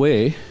faded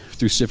away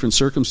through different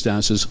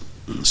circumstances.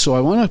 So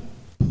I want to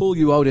pull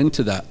you out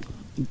into that.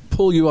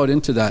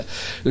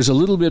 There's a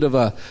little bit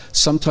of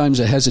sometimes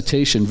a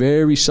hesitation,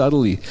 very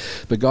subtly,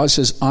 but God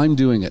says, I'm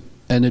doing it,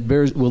 and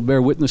it will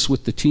bear witness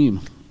with the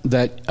team.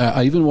 That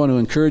I even want to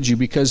encourage you,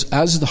 because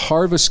as the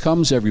harvest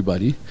comes,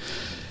 everybody,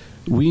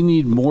 we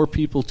need more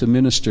people to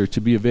minister, to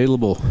be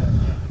available,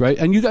 right?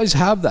 And you guys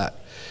have that,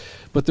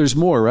 but there's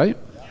more, right?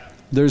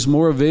 There's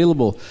more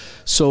available.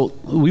 So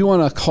we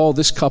want to call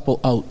this couple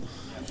out,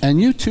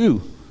 and you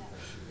too,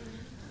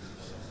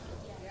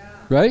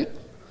 right,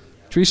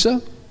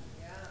 Teresa?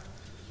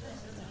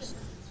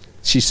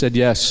 She said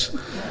yes.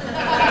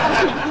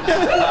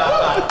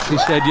 She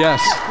said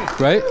yes,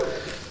 right?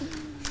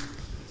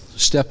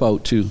 Step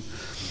out too,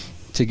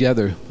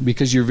 together,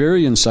 because you're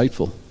very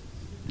insightful.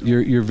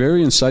 You're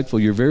very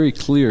insightful. You're very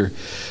clear,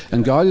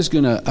 and God is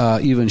going to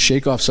even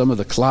shake off some of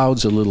the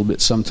clouds a little bit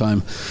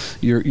sometime.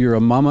 You're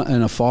a mama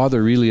and a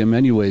father, really, in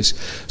many ways.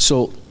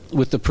 So,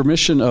 with the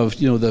permission of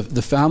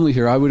the family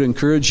here, I would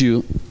encourage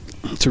you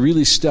to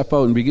really step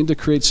out and begin to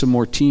create some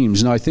more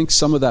teams. Now, I think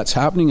some of that's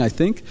happening. I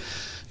think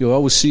you'll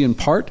always see in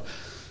part,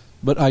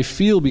 but I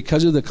feel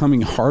because of the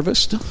coming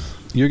harvest,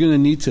 you're going to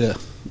need to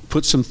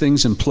put some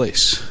things in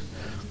place.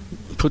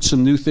 Put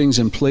some new things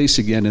in place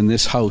again in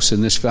this house,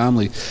 in this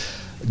family,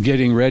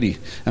 getting ready.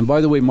 And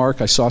by the way,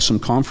 Mark, I saw some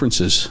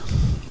conferences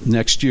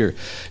next year. Do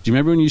you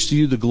remember when you used to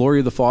do the Glory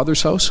of the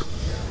Father's house?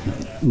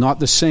 Not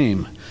the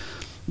same.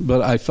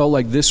 But I felt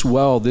like this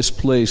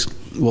place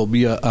will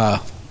be a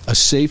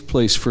safe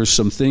place for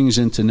some things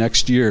into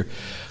next year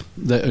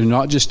that are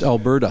not just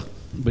Alberta,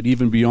 but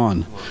even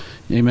beyond.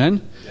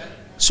 Amen?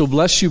 So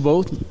bless you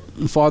both.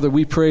 Father,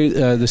 we pray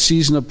the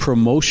season of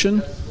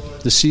promotion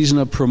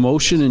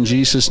in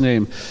Jesus'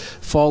 name.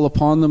 Fall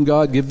upon them,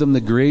 God. Give them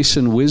the grace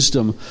and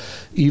wisdom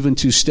even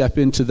to step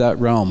into that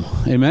realm.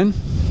 Amen?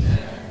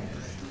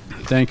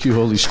 Thank you,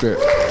 Holy Spirit.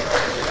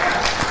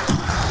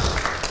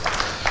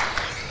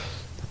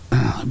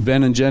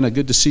 Ben and Jenna,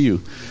 good to see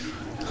you.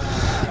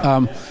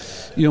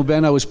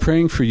 Ben, I was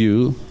praying for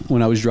you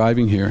when I was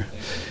driving here,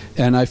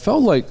 and I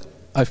felt like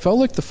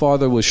the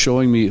Father was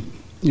showing me,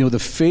 the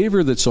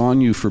favor that's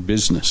on you for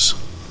business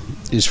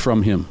is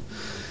from Him.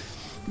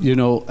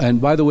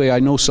 And by the way, I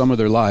know some of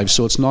their lives,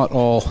 so it's not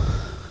all,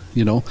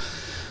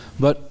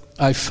 but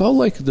I felt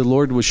like the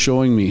Lord was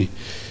showing me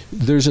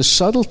there's a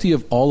subtlety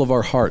of all of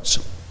our hearts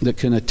that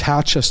can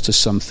attach us to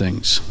some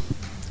things.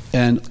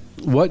 And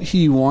what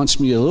He wants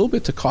me a little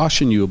bit to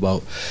caution you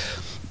about,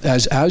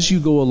 as you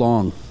go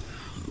along,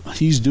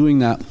 He's doing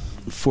that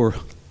for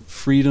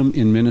freedom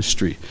in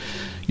ministry.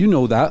 You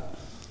know that.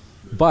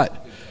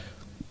 But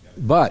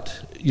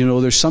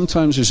there's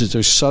sometimes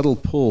there's subtle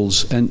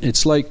pulls, and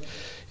it's like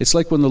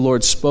when the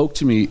Lord spoke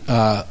to me,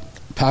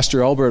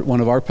 Pastor Albert,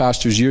 one of our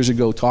pastors years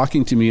ago,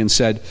 talking to me and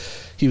said,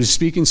 he was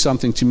speaking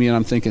something to me, and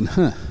I'm thinking,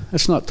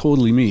 that's not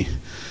totally me.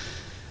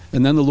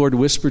 And then the Lord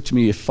whispered to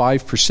me, if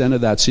 5%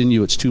 of that's in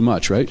you, it's too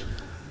much, right?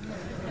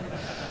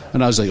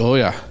 And I was like, oh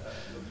yeah.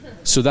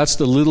 So that's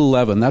the little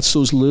leaven. That's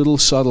those little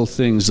subtle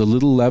things, the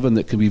little leaven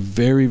that can be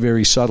very,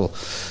 very subtle.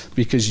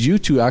 Because you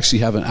two actually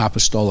have an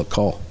apostolic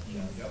call.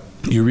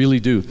 You really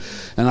do.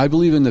 And I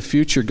believe in the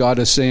future, God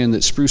is saying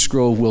that Spruce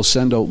Grove will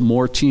send out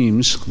more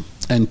teams,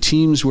 and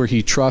teams where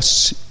He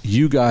trusts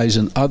you guys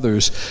and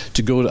others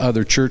to go to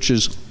other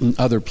churches and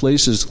other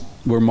places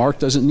where Mark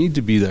doesn't need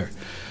to be there.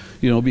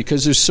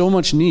 Because there's so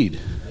much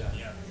need.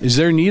 Is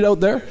there need out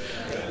there?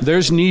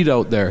 There's need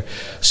out there.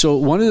 So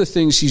one of the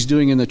things He's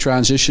doing in the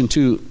transition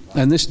too,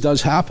 and this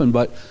does happen,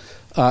 but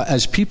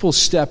as people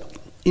step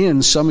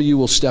in, some of you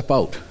will step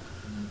out.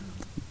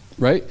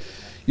 Right?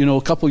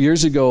 A couple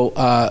years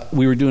ago,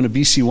 we were doing a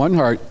BC One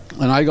Heart,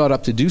 and I got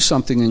up to do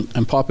something,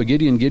 and Papa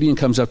Gideon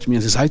comes up to me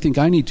and says, I think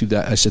I need to do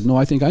that. I said, no,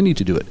 I think I need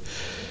to do it.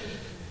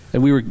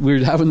 And we were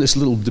having this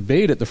little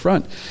debate at the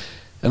front,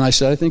 and I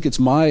said, I think it's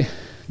my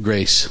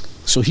grace.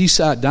 So he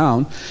sat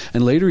down,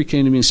 and later he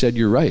came to me and said,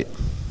 you're right.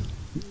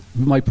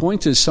 My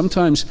point is,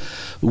 sometimes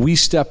we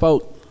step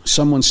out,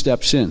 someone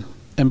steps in.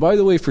 And by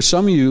the way, for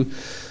some of you,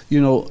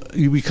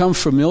 you become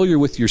familiar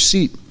with your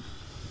seat.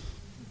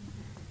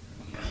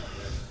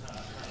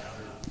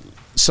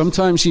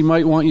 Sometimes He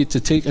might want you to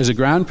take, as a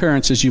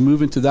grandparent, as you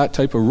move into that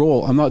type of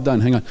role, I'm not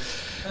done, hang on.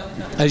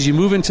 As you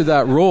move into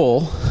that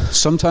role,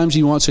 sometimes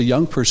He wants a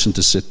young person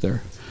to sit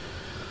there.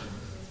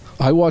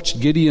 I watched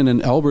Gideon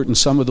and Albert and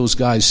some of those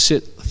guys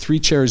sit 3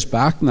 chairs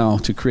back now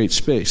to create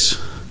space,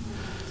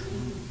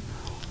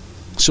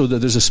 so that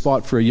there's a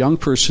spot for a young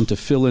person to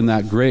fill in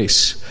that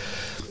grace,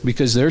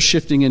 because they're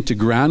shifting into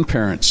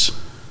grandparents.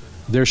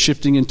 They're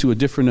shifting into a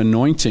different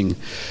anointing.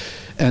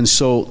 And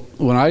so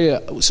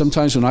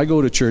sometimes when I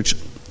go to church,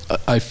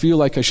 I feel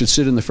like I should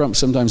sit in the front, but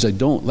sometimes I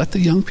don't. Let the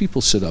young people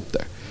sit up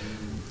there.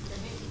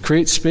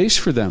 Create space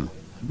for them,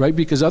 right?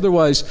 Because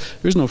otherwise,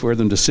 there's nowhere for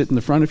them to sit in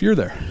the front if you're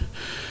there,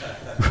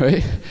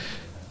 right?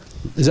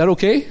 Is that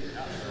okay?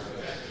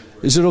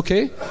 Is it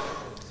okay?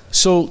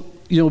 So,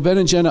 Ben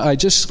and Jenna,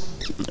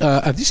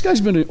 have these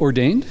guys been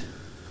ordained?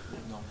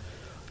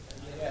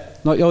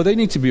 No. They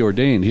need to be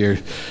ordained here.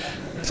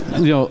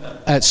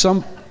 At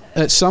some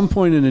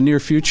point in the near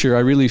future,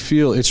 I really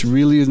feel it's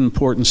really an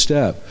important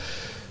step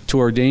to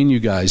ordain you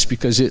guys,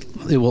 because it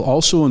will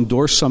also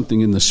endorse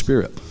something in the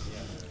Spirit.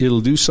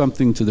 It'll do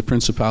something to the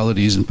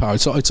principalities and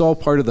powers. So it's all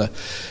part of the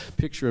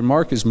picture. And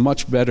Mark is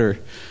much better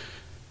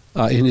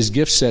in his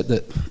gift set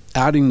that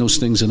adding those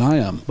things than I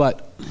am.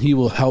 But he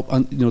will help.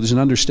 There's an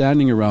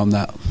understanding around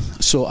that.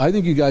 So I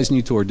think you guys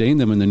need to ordain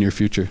them in the near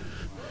future.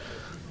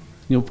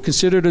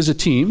 Consider it as a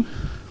team,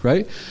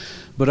 right?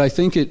 But I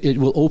think it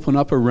will open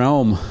up a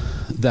realm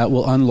that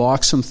will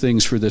unlock some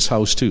things for this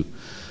house too.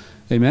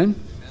 Amen?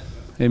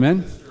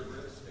 Amen?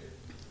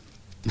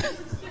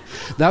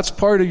 That's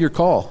part of your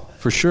call,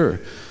 for sure.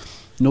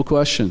 No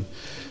question.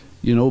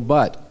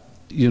 But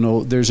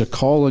there's a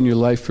call on your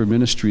life for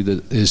ministry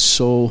that is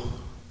so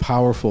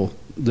powerful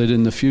that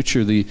in the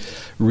future the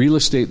real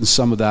estate and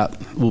some of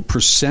that will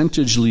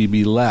percentagely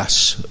be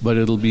less, but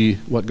it'll be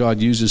what God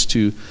uses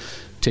to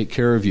take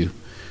care of you.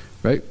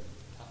 Right?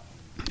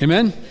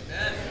 Amen?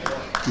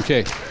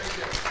 Okay.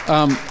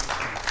 I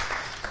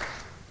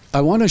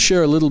want to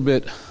share a little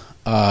bit,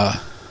 not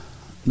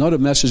a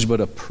message,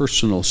 but a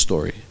personal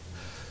story.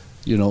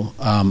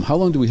 How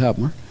long do we have,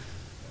 Mark?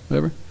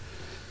 Whatever?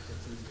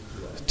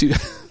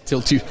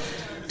 Till 2.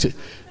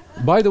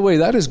 By the way,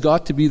 that has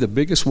got to be the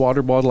biggest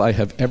water bottle I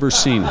have ever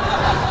seen.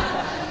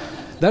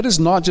 That is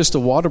not just a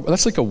water,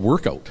 that's like a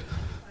workout.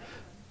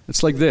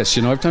 It's like this,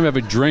 every time I have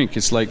a drink,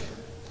 it's like,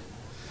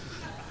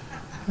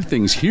 that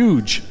thing's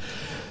huge.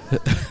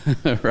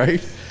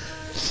 Right?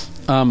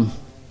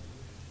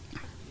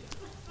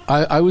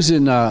 I was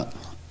in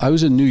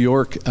New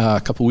York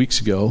a couple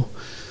weeks ago,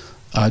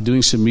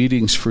 doing some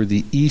meetings for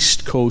the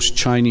East Coast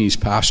Chinese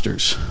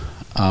pastors.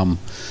 And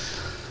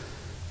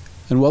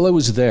while I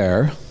was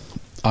there,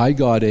 I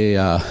got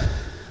a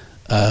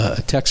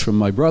text from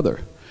my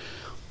brother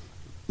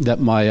that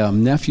my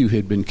nephew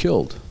had been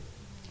killed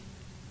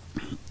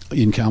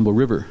in Campbell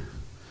River.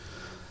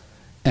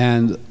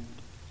 And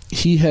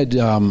he had,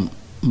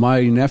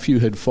 my nephew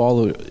had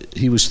followed,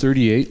 he was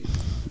 38,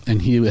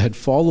 and he had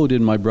followed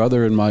in my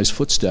brother and my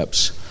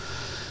footsteps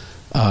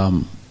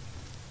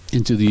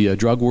into the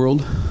drug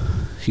world.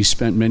 He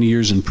spent many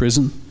years in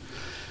prison,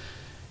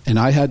 and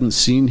I hadn't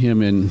seen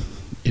him in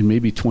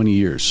maybe 20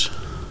 years,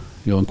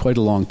 in quite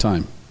a long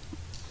time.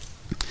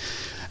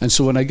 And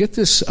so when I get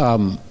this,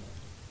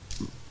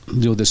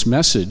 this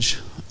message,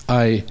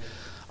 I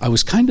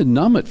was kind of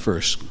numb at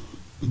first.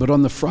 But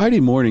on the Friday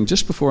morning,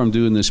 just before I'm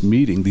doing this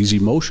meeting, these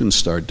emotions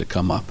started to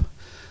come up.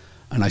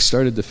 And I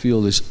started to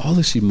feel all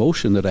this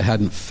emotion that I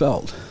hadn't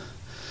felt.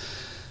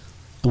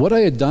 And what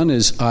I had done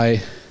is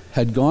I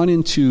had gone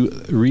into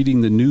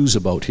reading the news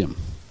about him.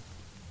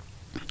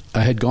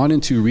 I had gone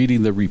into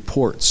reading the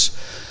reports,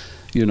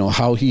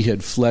 how he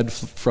had fled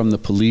from the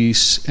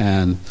police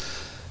and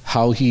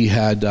how he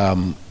had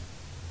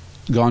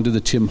gone to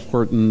the Tim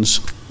Hortons,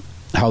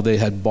 how they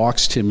had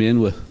boxed him in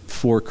with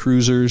 4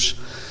 cruisers.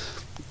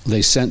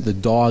 They sent the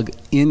dog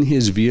in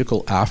his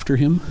vehicle after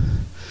him.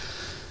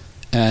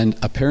 And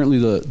apparently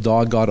the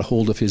dog got a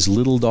hold of his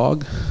little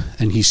dog,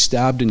 and he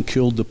stabbed and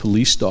killed the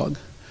police dog.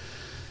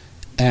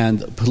 And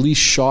the police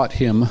shot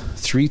him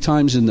 3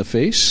 times in the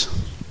face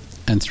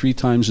and 3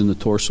 times in the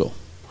torso.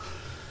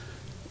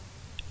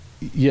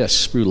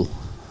 Yes, brutal.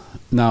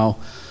 Now,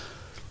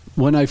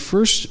 when I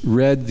first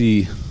read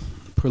the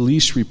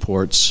police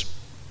reports,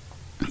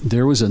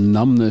 there was a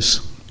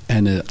numbness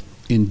and an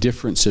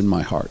indifference in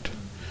my heart.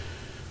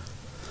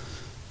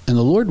 And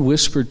the Lord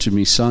whispered to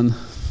me, son,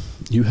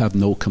 you have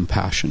no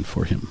compassion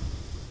for him.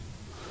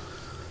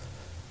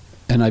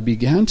 And I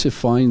began to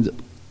find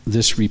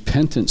this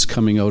repentance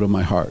coming out of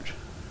my heart.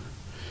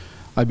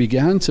 I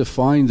began to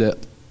find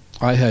that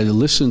I had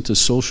listened to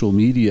social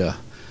media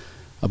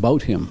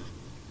about him.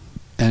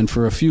 And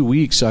for a few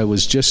weeks, I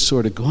was just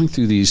sort of going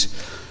through this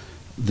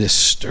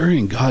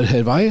stirring. God,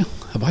 have I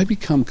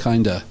become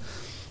kind of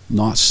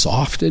not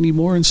soft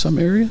anymore in some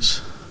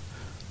areas?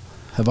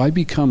 Have I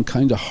become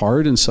kind of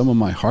hard in some of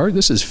my heart?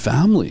 This is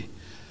family.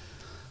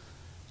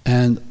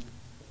 And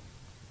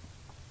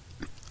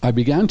I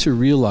began to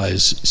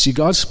realize,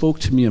 God spoke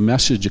to me a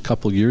message a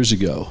couple years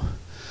ago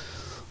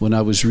when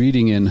I was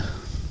reading in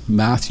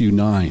Matthew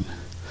 9,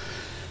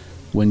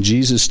 when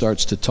Jesus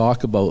starts to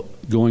talk about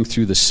going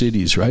through the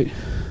cities, right?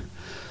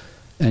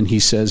 And he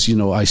says,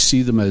 I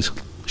see them as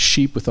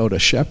sheep without a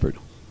shepherd.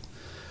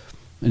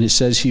 And it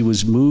says he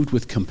was moved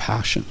with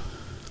compassion.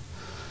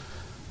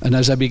 And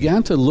as I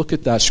began to look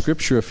at that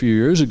scripture a few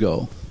years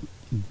ago,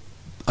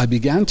 I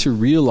began to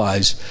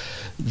realize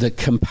that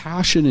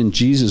compassion in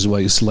Jesus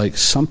was like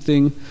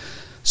something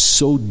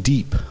so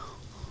deep,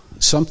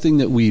 something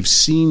that we've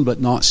seen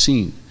but not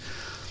seen.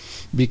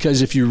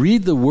 Because if you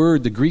read the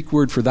word, the Greek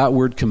word for that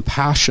word,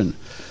 compassion,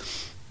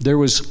 there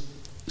was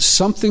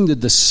something the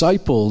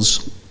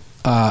disciples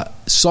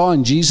saw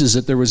in Jesus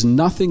that there was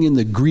nothing in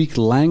the Greek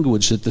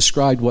language that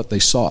described what they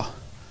saw.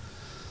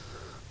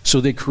 So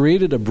they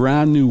created a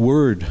brand new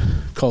word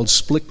called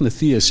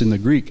spliknetheus in the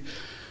Greek.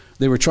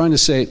 They were trying to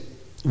say,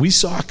 we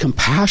saw a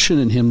compassion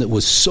in him that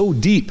was so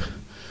deep.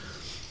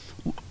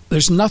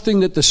 There's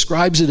nothing that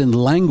describes it in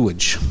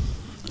language.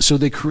 So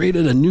they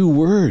created a new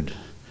word,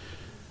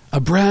 a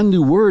brand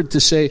new word to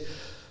say,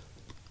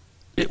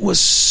 it was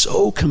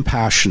so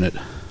compassionate.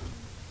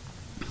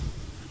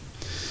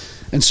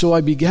 And so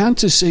I began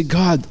to say,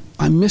 God,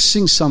 I'm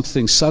missing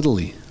something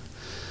subtly.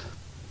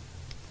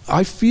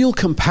 I feel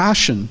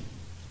compassion,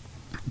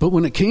 but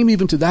when it came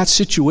even to that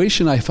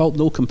situation, I felt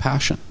no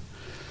compassion.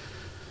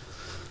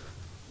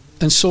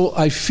 And so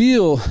I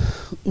feel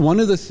one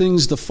of the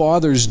things the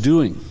Father's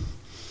doing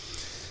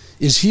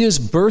is he is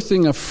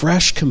birthing a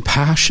fresh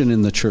compassion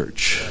in the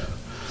church.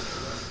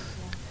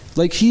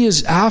 Like he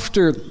is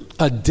after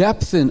a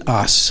depth in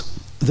us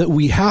that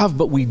we have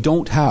but we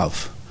don't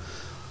have.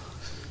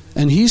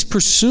 And he's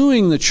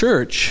pursuing the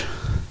church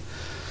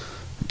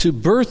to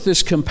birth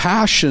this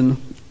compassion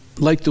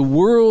like the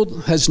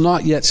world has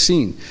not yet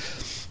seen.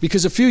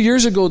 Because a few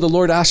years ago, the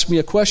Lord asked me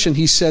a question.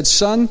 He said,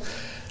 son,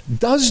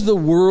 does the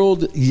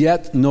world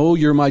yet know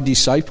you're my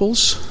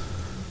disciples?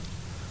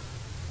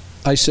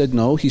 I said,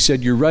 no. He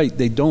said, you're right,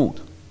 they don't.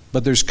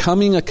 But there's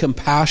coming a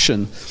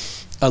compassion,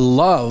 a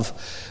love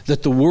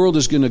that the world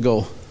is going to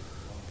go,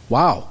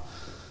 wow.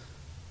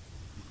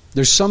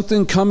 There's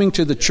something coming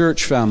to the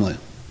church family.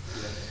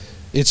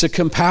 It's a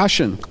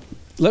compassion.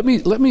 Let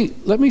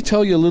me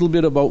tell you a little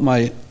bit about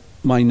my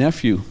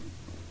nephew.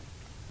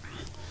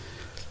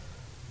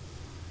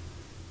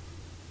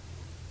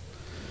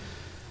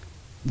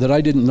 That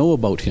I didn't know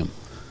about him.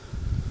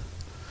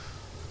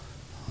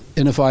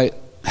 And if I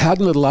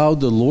hadn't allowed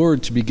the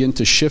Lord to begin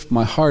to shift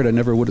my heart, I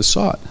never would have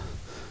saw it.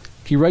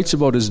 He writes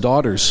about his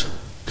daughters.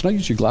 Can I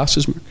use your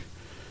glasses, Mark?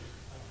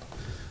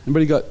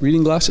 Anybody got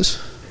reading glasses?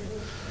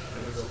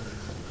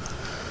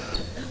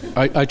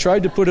 I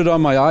tried to put it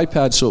on my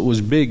iPad so it was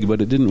big, but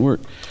it didn't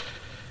work.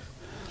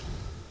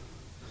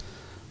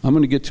 I'm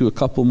going to get to a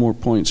couple more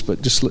points,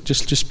 but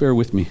just bear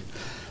with me.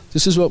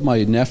 This is what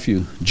my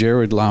nephew,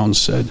 Jared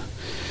Lowndes, said.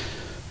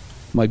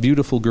 My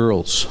beautiful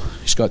girls.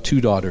 He's got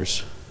 2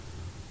 daughters.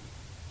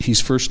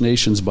 He's First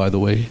Nations, by the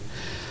way.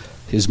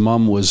 His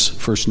mom was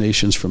First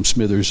Nations from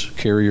Smithers,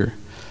 Carrier.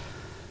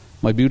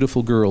 My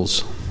beautiful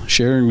girls,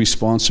 sharing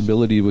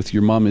responsibility with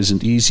your mom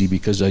isn't easy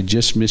because I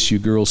just miss you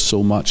girls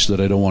so much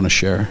that I don't want to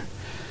share.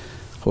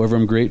 However,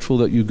 I'm grateful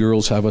that you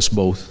girls have us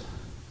both.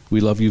 We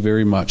love you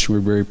very much.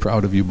 We're very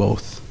proud of you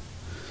both.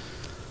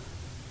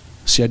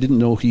 See, I didn't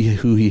know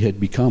who he had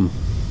become.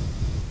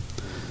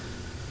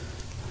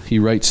 He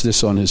writes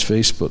this on his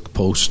Facebook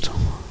post.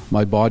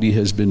 My body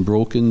has been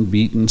broken,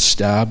 beaten,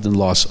 stabbed, and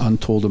lost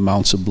untold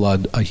amounts of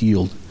blood. I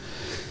healed.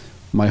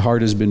 My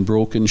heart has been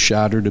broken,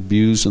 shattered,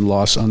 abused, and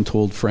lost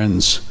untold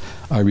friends.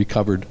 I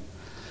recovered.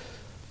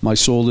 My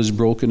soul is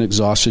broken,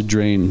 exhausted,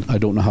 drained. I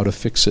don't know how to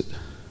fix it.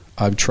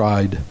 I've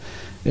tried.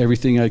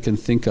 Everything I can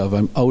think of.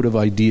 I'm out of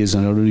ideas,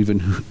 and I don't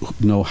even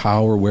know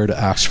how or where to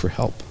ask for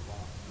help.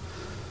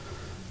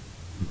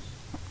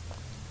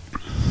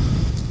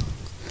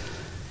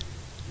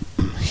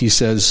 He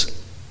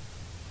says,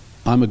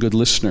 I'm a good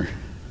listener.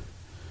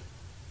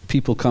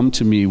 People come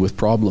to me with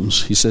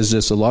problems. He says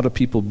this, a lot of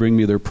people bring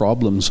me their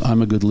problems.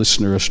 I'm a good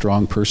listener, a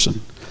strong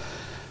person.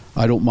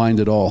 I don't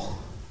mind at all.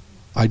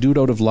 I do it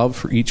out of love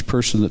for each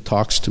person that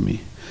talks to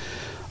me.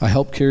 I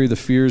help carry the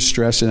fears,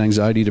 stress, and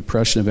anxiety,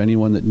 depression of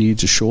anyone that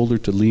needs a shoulder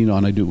to lean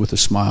on. I do it with a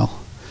smile.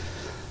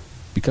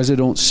 Because I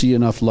don't see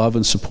enough love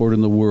and support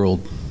in the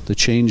world, the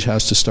change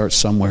has to start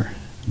somewhere.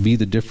 Be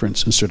the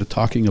difference instead of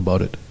talking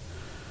about it.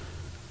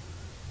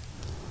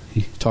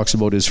 He talks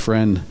about his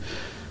friend.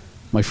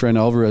 My friend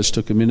Alvarez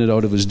took a minute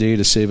out of his day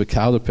to save a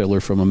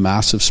caterpillar from a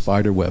massive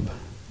spider web.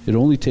 It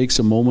only takes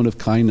a moment of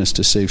kindness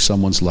to save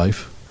someone's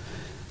life.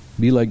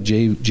 Be like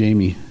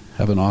Jamie.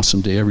 Have an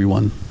awesome day,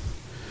 everyone.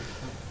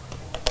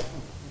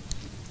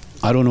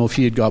 I don't know if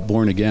he had got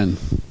born again,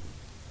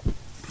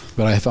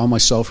 but I found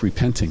myself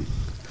repenting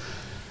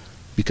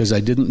because I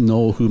didn't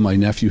know who my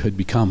nephew had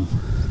become.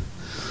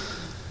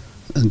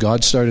 And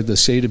God started to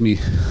say to me,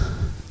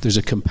 there's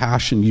a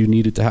compassion you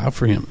needed to have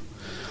for him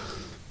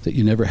that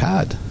you never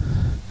had.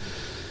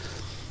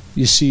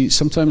 You see,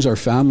 sometimes our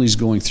family's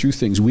going through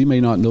things. We may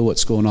not know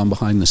what's going on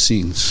behind the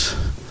scenes.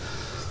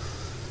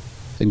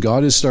 And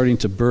God is starting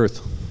to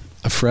birth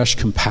a fresh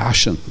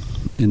compassion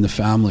in the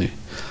family,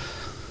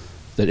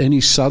 that any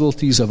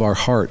subtleties of our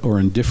heart or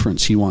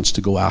indifference he wants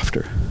to go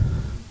after.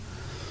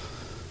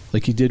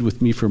 Like he did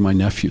with me for my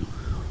nephew.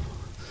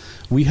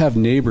 We have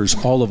neighbors,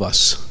 all of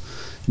us,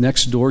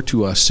 next door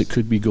to us that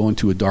could be going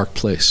to a dark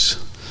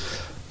place.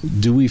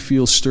 Do we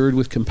feel stirred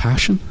with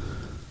compassion?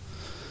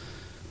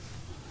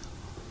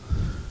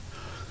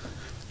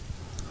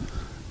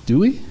 Do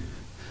we?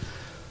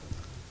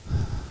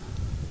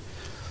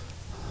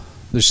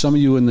 There's some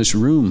of you in this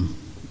room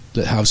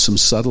that have some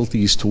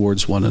subtleties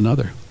towards one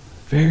another.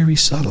 Very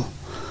subtle.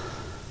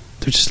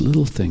 They're just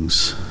little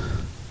things.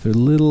 They're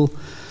little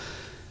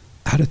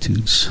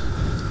attitudes.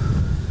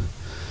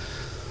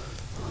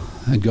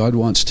 And God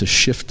wants to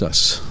shift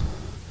us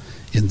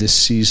in this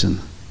season.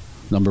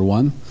 Number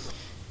one,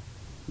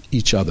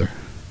 each other.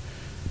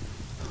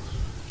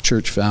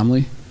 Church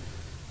family,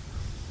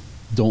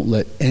 don't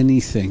let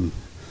anything,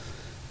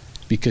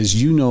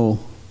 because you know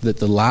that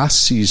the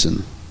last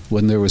season,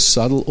 when there was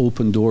subtle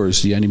open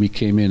doors, the enemy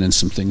came in and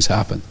some things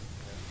happened.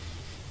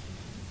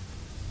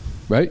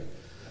 Right?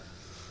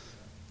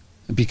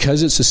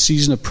 Because it's a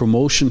season of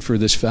promotion for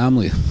this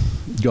family,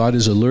 God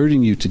is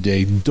alerting you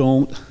today,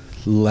 don't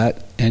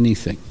let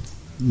anything,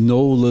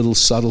 no little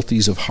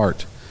subtleties of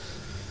heart,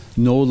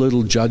 no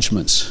little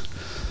judgments.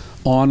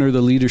 Honor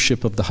the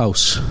leadership of the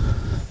house.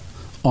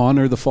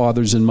 Honor the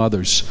fathers and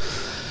mothers.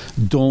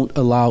 Don't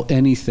allow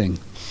anything.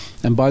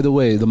 And by the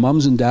way, the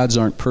moms and dads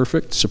aren't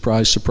perfect.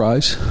 Surprise,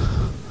 surprise.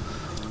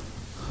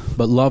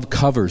 But love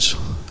covers.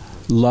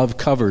 Love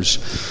covers.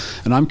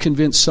 And I'm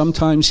convinced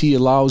sometimes he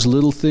allows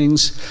little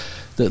things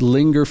that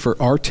linger for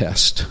our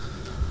test.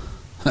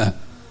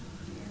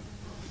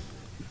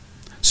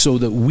 So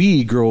that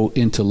we grow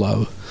into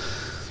love.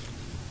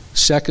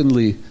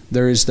 Secondly,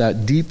 there is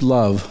that deep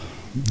love,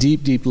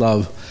 deep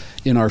love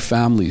in our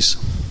families.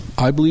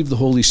 I believe the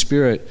Holy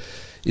Spirit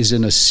is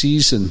in a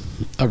season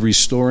of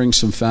restoring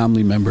some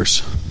family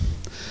members.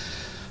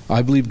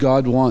 I believe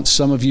God wants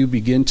some of you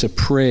begin to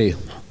pray.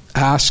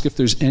 Ask if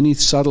there's any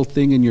subtle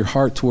thing in your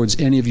heart towards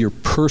any of your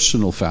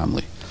personal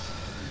family.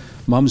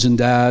 Moms and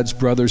dads,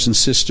 brothers and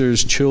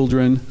sisters,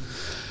 children.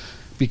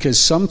 Because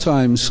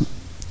sometimes,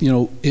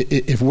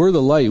 if we're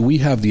the light, we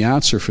have the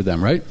answer for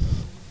them, right?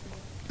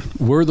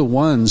 We're the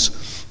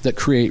ones that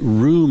create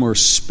room or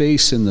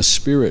space in the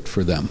spirit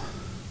for them.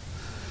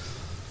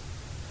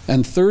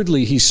 And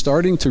thirdly, he's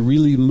starting to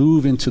really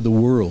move into the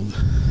world,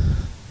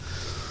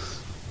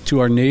 to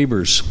our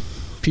neighbors,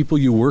 people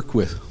you work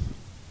with.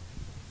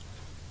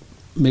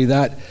 May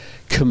that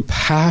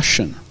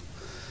compassion,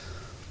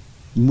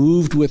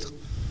 moved with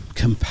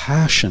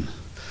compassion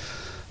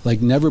like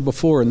never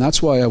before. And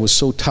that's why I was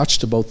so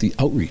touched about the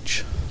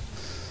outreach.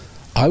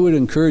 I would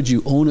encourage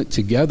you, own it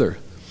together.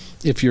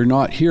 If you're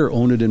not here,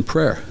 own it in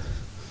prayer.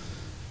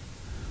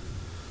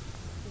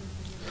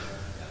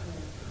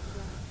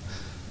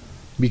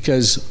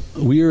 Because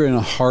we are in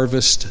a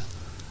harvest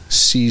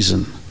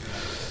season.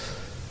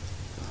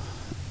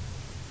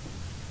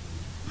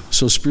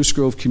 So Spruce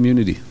Grove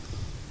community,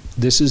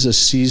 this is a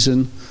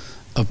season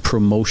of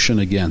promotion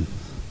again.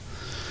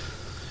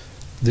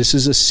 This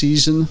is a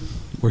season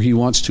where he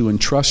wants to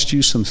entrust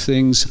you some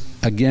things,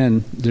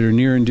 again, that are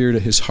near and dear to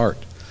his heart.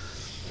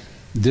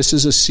 This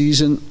is a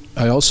season,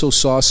 I also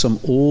saw some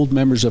old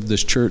members of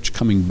this church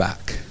coming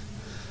back.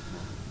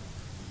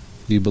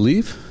 Do you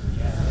believe?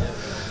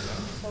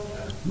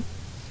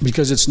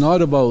 Because it's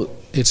not about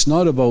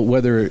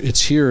whether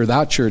it's here or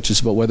that church, it's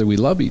about whether we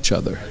love each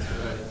other.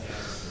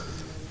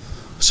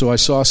 So I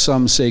saw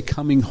some say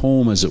coming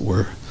home, as it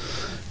were,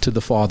 to the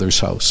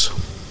Father's house.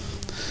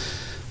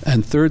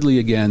 And thirdly,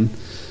 again,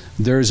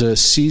 there's a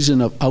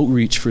season of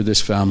outreach for this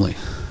family.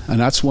 And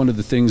that's one of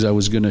the things I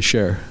was going to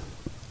share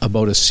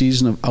about a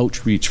season of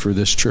outreach for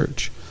this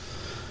church.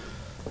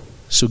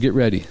 So get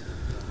ready.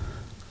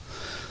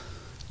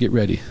 Get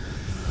ready.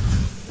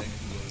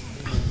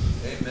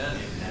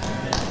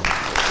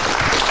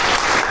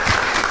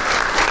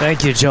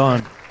 Thank you,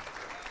 John.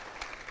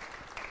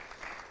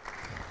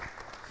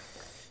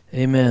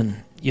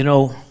 Amen.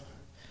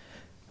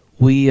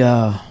 We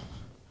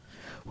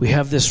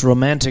have this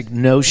romantic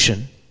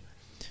notion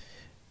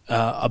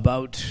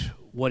about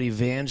what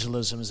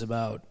evangelism is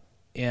about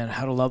and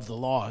how to love the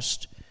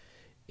lost.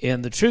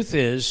 And the truth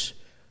is,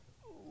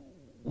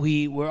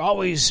 we're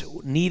always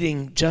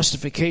needing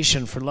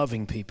justification for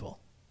loving people.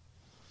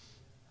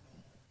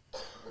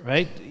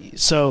 Right?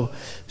 So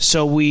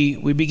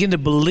we begin to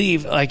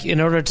believe, like, in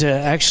order to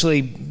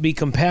actually be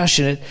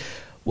compassionate,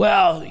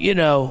 well,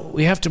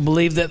 we have to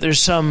believe that there's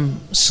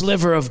some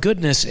sliver of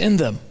goodness in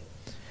them.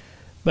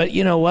 But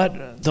you know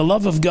what? The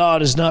love of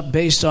God is not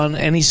based on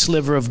any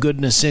sliver of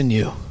goodness in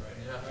you.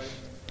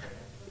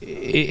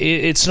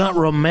 It's not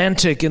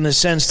romantic in the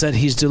sense that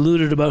he's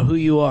deluded about who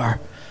you are.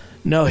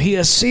 No, he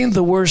has seen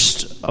the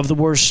worst of the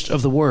worst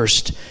of the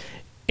worst.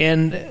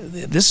 And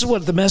this is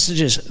what the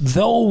message is.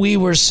 Though we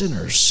were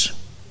sinners,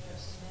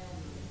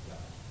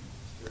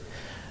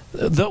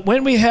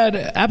 when we had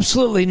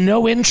absolutely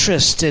no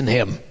interest in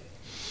him,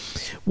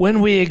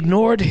 when we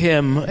ignored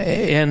him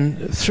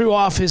and threw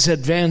off his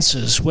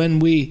advances, when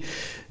we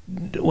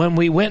when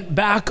we went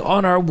back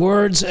on our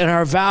words and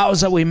our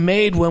vows that we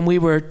made when we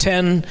were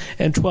 10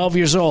 and 12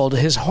 years old,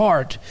 his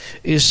heart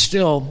is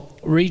still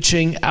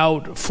reaching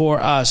out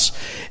for us.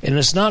 And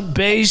it's not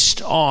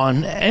based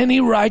on any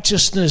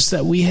righteousness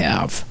that we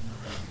have.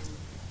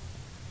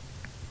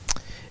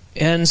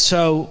 And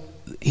so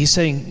he's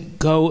saying,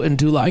 go and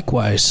do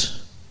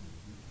likewise.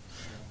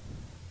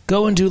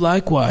 Go and do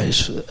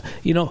likewise.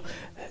 You know,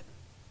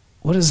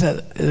 what is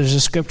that? There's a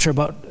scripture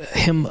about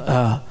him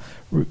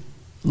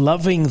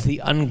loving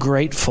the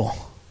ungrateful.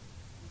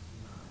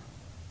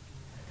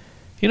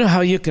 You know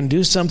how you can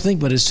do something,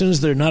 but as soon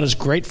as they're not as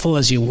grateful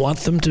as you want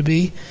them to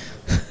be?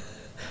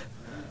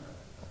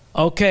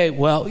 Okay,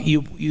 well,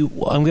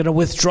 I'm going to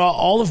withdraw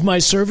all of my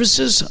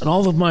services and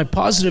all of my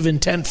positive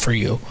intent for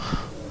you.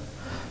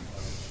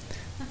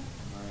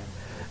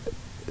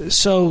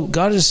 So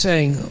God is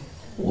saying,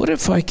 what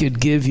if I could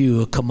give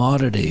you a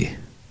commodity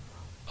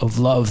of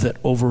love that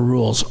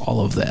overrules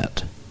all of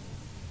that?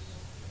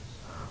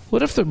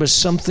 What if there was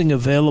something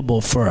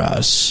available for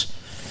us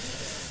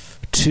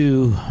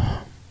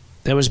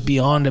that was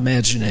beyond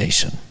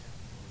imagination?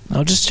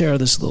 I'll just share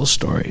this little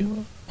story.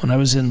 When I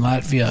was in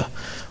Latvia,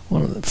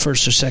 the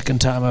first or second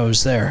time I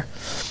was there,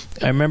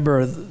 I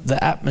remember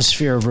the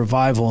atmosphere of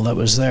revival that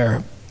was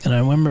there. And I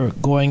remember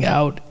going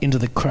out into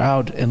the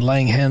crowd and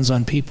laying hands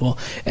on people.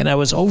 And I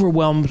was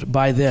overwhelmed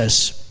by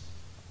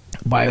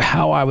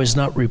how I was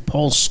not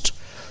repulsed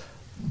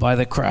by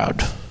the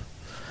crowd.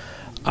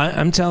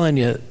 I'm telling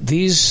you,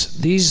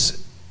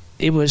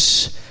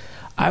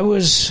 I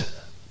was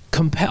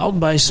compelled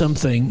by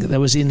something that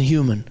was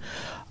inhuman.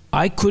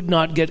 I could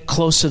not get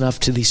close enough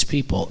to these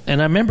people.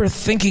 And I remember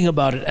thinking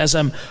about it as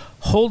I'm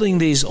holding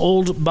these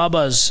old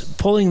babas,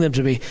 pulling them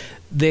to me.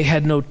 They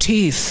had no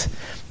teeth.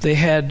 They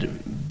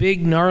had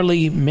big,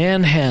 gnarly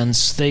man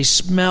hands. They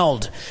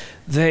smelled.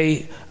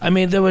 There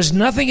was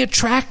nothing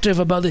attractive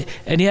about it.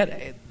 And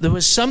yet there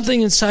was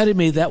something inside of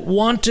me that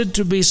wanted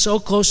to be so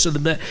close to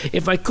them that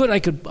if I could,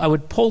 I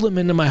would pull them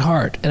into my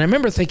heart. And I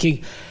remember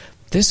thinking,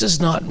 this is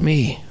not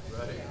me.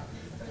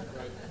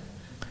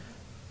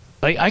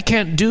 I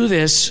can't do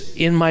this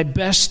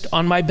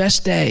on my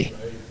best day.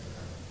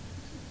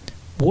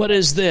 What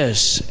is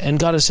this? And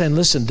God is saying,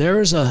 listen,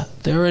 there is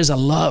a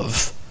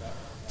love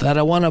that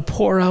I want to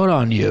pour out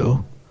on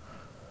you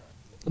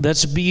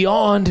that's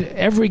beyond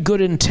every good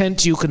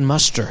intent you can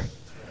muster.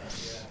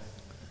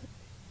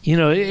 You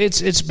know,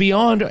 it's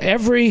beyond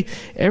every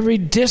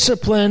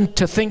discipline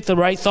to think the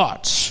right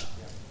thoughts.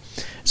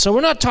 So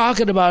we're not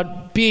talking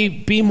about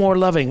be more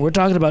loving. We're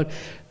talking about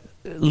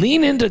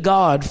lean into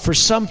God for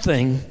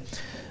something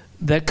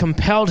that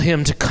compelled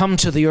him to come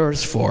to the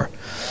earth for.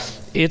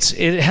 It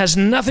has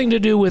nothing to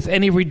do with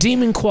any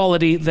redeeming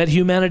quality that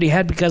humanity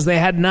had, because they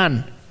had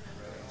none.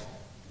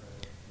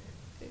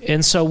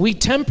 And so we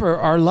temper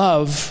our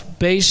love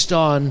based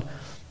on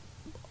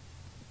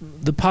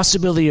the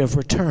possibility of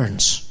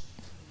returns.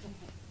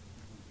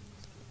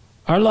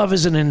 Our love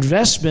is an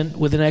investment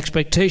with an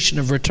expectation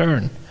of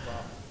return.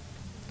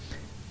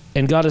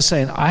 And God is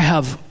saying, I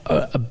have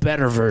a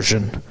better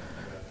version,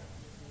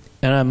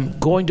 and I'm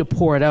going to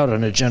pour it out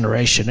on a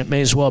generation. It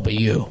may as well be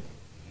you.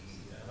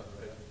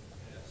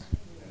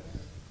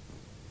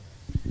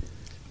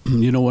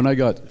 You know, when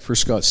I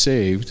first got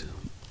saved,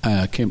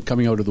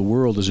 coming out of the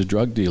world as a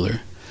drug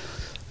dealer,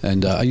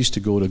 and I used to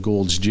go to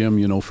Gold's Gym,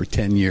 you know, for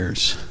 10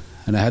 years.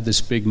 And I had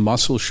this big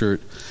muscle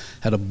shirt,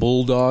 had a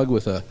bulldog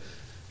with a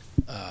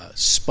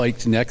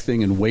spiked neck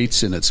thing and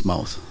weights in its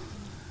mouth.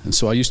 And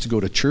so I used to go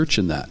to church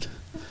in that.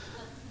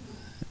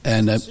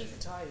 And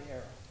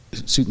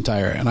suit and tie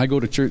era. And I go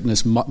to church in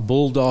this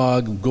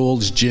bulldog,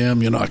 Gold's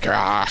Gym, you know,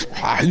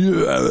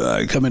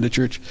 I come into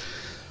church.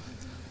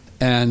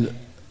 And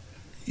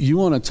you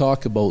want to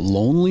talk about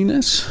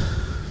loneliness?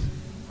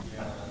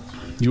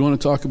 You want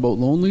to talk about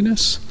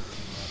loneliness?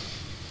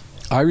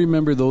 I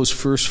remember those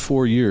first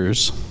 4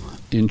 years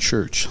in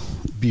church,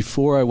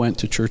 before I went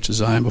to Church of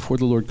Zion, before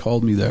the Lord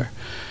called me there.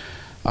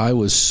 I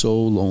was so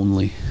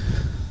lonely.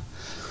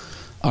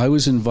 I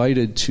was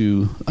invited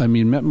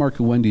met Mark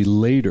and Wendy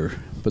later,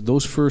 but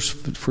those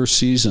first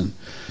season,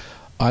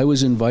 I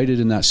was invited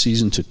in that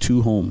season to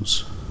 2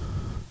 homes.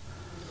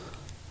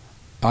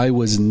 I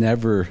was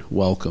never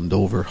welcomed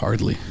over,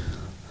 hardly.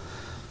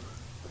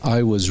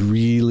 I was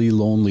really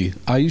lonely.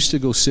 I used to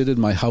go sit in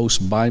my house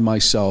by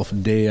myself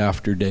day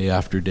after day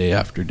after day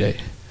after day.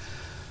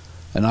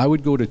 And I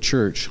would go to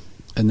church,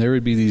 and there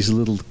would be these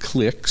little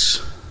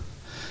cliques.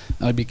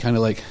 I'd be kind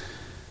of like,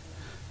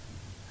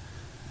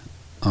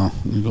 oh,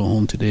 I'm going to go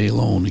home today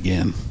alone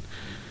again.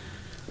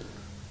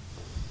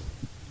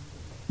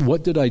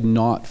 What did I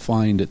not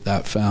find at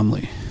that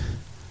family?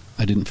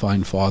 I didn't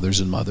find fathers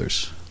and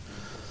mothers.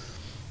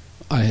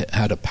 I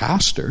had a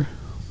pastor,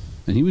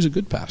 and he was a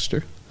good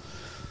pastor.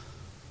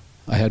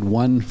 I had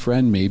one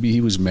friend maybe.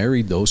 He was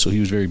married though, so he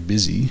was very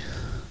busy.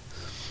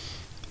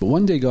 But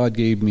one day God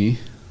gave me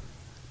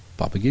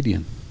Papa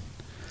Gideon.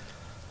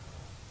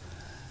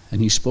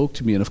 And he spoke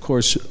to me. And of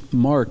course,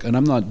 Mark, and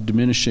I'm not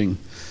diminishing,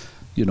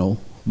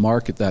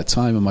 Mark at that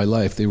time in my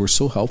life, they were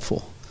so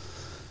helpful.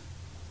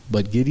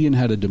 But Gideon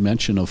had a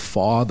dimension of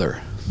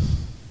father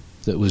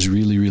that was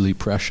really, really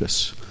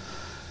precious.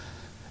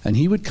 And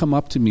he would come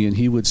up to me and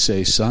he would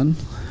say, son,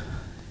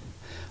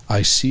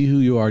 I see who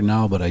you are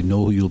now, but I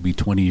know who you'll be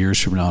 20 years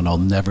from now, and I'll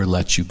never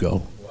let you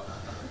go.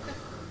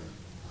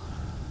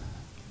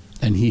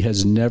 And he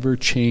has never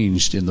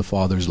changed in the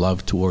Father's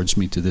love towards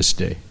me to this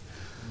day.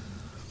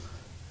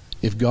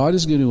 If God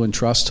is going to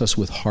entrust us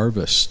with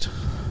harvest,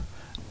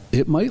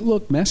 it might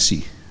look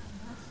messy.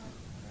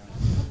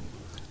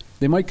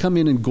 They might come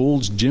in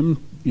Gold's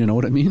Gym, you know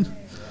what I mean?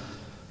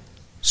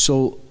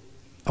 So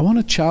I want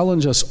to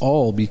challenge us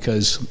all,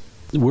 because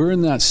we're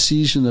in that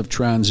season of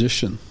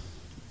transition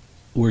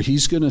where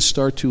he's going to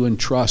start to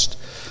entrust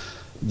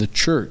the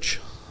church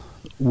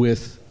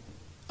with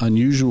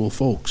unusual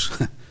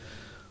folks.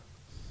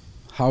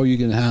 How are you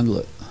going to handle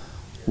it?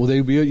 Will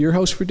they be at your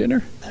house for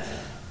dinner?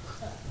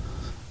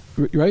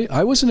 Right?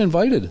 I wasn't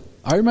invited.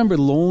 I remember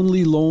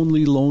lonely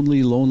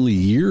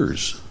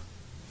years.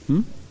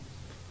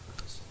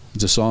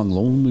 It's a song,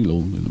 Lonely,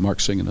 Lonely.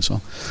 Mark's singing a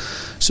song.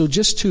 So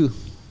just to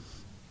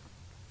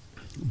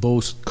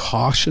both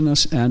caution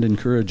us and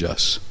encourage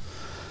us,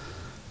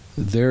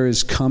 there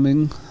is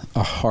coming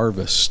a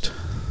harvest.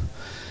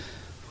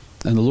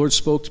 And the Lord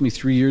spoke to me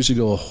 3 years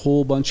ago a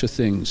whole bunch of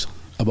things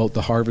about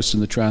the harvest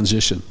and the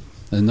transition.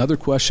 Another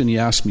question he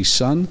asked me,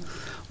 son,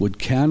 would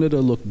Canada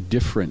look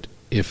different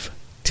if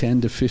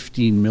 10 to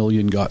 15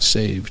 million got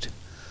saved?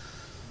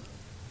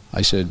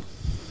 I said,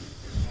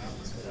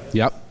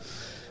 yep.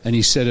 And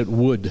he said it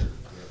would.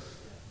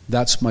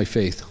 That's my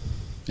faith.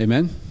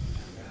 Amen?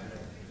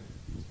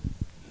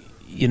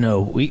 You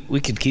know, we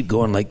could keep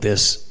going like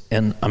this,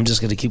 and I'm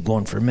just going to keep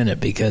going for a minute,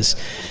 because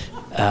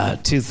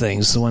two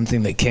things. The one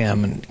thing that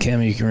Cam,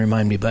 you can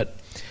remind me, but,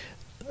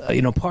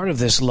 part of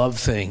this love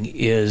thing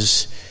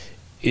is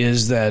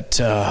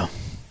that,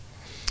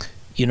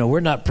 we're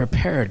not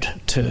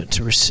prepared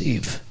to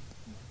receive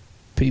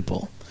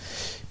people,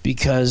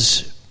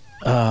 because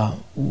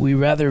we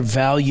rather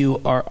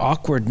value our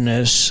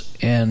awkwardness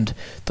and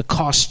the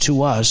cost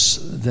to us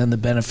than the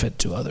benefit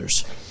to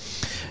others.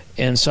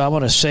 And so I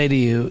want to say to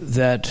you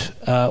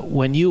that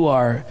when you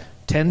are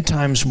 10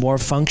 times more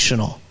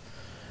functional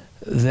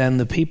than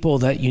the people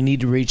that you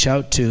need to reach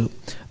out to,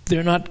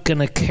 they're not going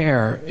to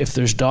care if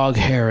there's dog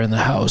hair in the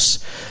house.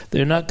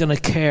 They're not going to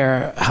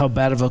care how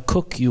bad of a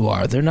cook you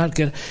are. They're not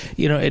going to,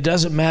 it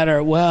doesn't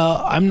matter,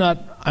 well, I'm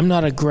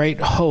not a great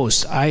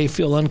host. I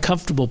feel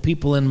uncomfortable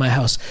people in my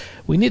house.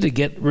 We need to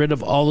get rid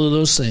of all of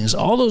those things.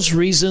 All those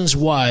reasons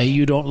why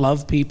you don't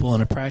love people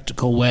in a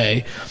practical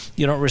way.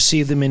 You don't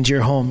receive them into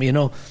your home.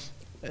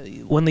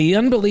 When the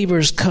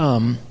unbelievers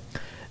come,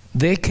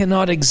 they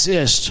cannot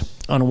exist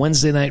on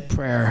Wednesday night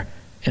prayer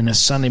and a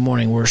Sunday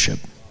morning worship.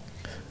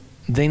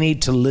 They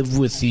need to live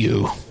with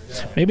you.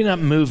 Maybe not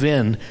move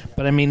in,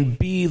 but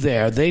be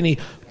there.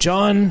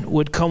 John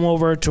would come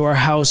over to our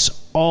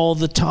house all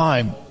the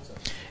time,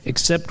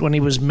 except when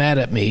he was mad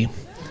at me.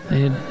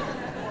 He'd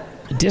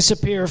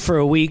disappear for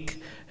a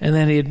week, and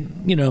then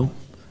he'd,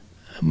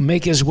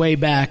 make his way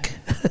back.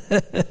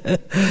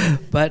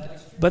 But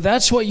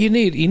that's what you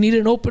need. You need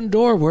an open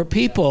door where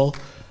people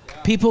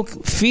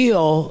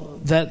feel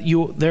that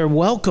they're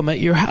welcome at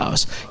your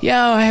house.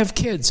 Yeah, I have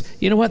kids.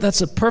 You know what?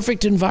 That's a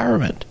perfect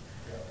environment.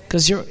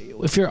 Because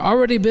if you're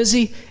already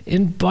busy,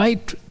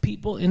 invite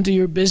people into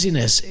your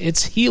busyness.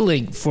 It's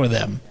healing for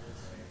them.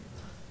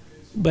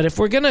 But if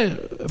we're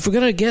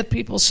gonna get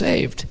people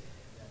saved,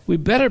 we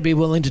better be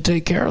willing to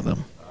take care of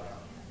them.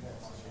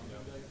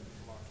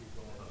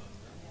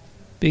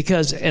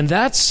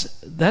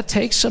 That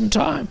takes some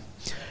time.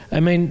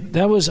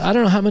 That was, I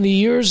don't know how many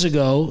years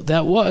ago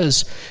that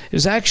was. It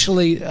was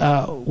actually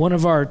one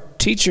of our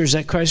teachers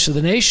at Christ for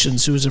the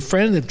Nations who was a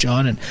friend of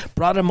John and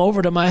brought him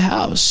over to my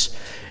house.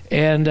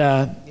 And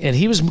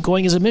he was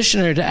going as a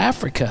missionary to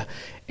Africa.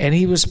 And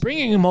he was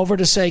bringing him over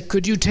to say,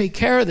 could you take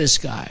care of this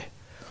guy?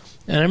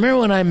 And I remember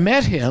when I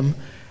met him,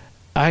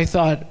 I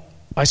thought,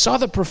 I saw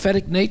the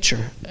prophetic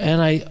nature,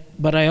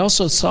 but I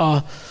also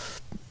saw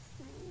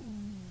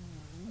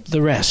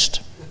the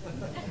rest.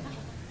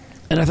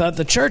 And I thought,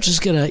 the church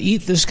is going to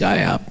eat this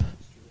guy up.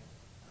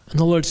 And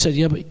the Lord said,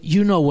 yeah, but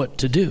you know what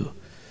to do,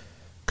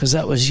 because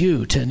that was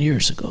you 10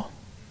 years ago.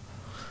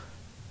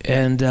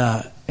 And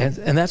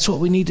that's what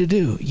we need to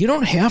do. You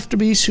don't have to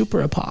be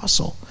super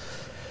apostle.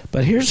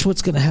 But here's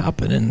what's going to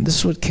happen, and this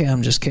is what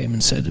Cam just came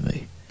and said to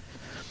me.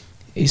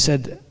 He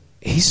said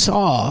he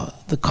saw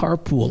the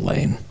carpool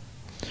lane,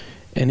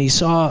 and he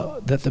saw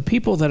that the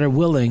people that are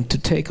willing to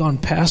take on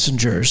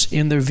passengers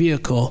in their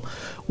vehicle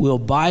will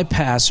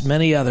bypass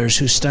many others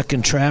who stuck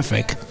in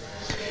traffic.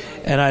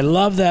 And I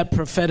love that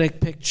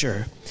prophetic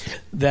picture.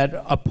 that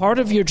a part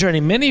of your journey,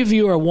 many of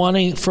you are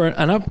wanting for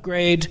an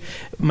upgrade.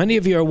 Many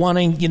of you are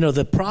wanting,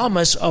 the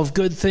promise of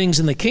good things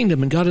in the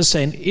kingdom. And God is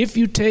saying, if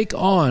you take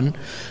on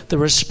the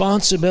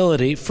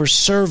responsibility for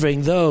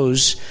serving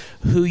those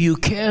who you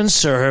can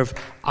serve,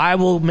 I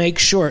will make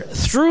sure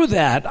through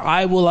that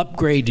I will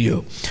upgrade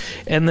you.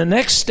 And the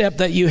next step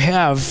that you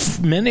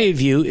have, many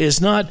of you, is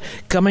not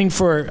coming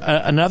for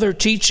another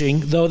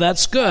teaching, though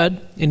that's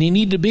good and you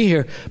need to be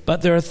here.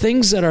 But there are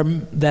things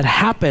that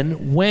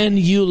happen when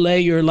you lay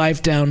your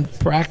life down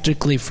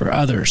practically for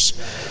others.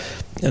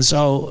 And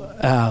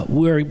so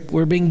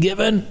we're being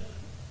given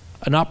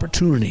an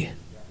opportunity.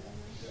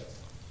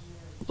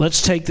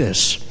 Let's take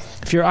this.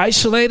 If you're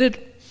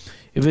isolated,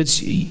 if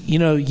it's,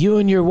 you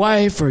and your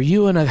wife or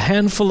you and a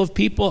handful of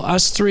people,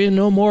 us three and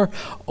no more,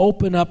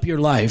 open up your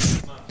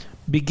life.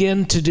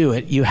 Begin to do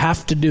it. You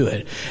have to do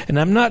it. And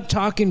I'm not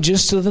talking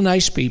just to the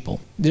nice people,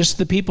 just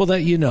the people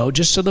that you know,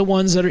 just to the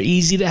ones that are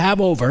easy to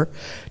have over.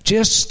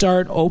 Just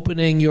start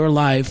opening your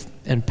life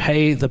and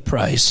pay the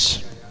price.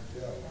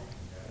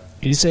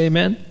 Can you say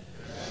amen?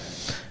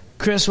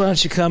 Chris, why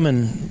don't you come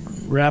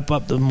and wrap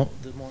up the morning?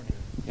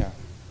 Yeah,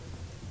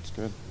 that's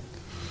good.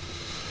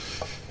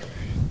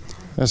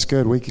 That's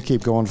good. We could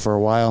keep going for a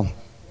while.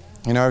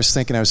 I was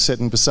thinking, I was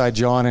sitting beside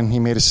John, and he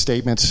made a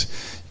statement,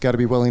 you got to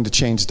be willing to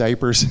change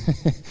diapers.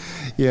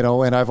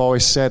 And I've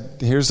always said,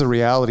 here's the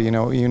reality,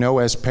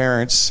 as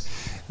parents,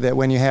 that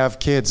when you have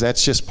kids,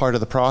 that's just part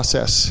of the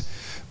process.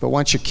 But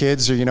once your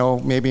kids are,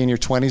 maybe in your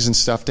 20s and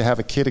stuff, to have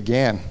a kid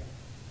again,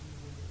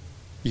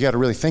 you got to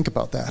really think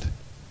about that.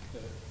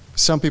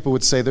 Some people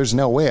would say, there's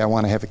no way I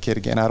want to have a kid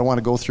again. I don't want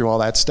to go through all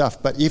that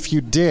stuff. But if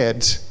you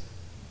did,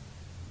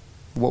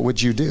 what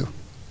would you do?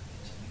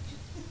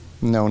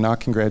 No, not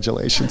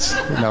congratulations.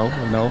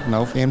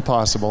 No,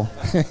 impossible.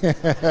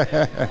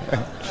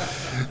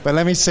 But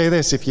let me say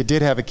this, if you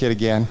did have a kid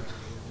again,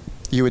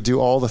 you would do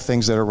all the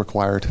things that are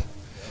required.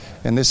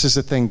 And this is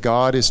the thing,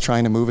 God is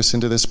trying to move us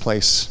into this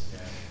place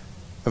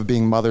of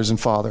being mothers and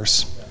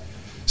fathers.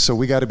 So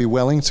we got to be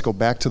willing to go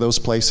back to those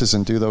places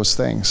and do those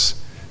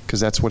things, because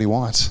that's what he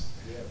wants,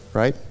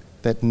 right?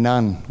 That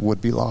none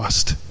would be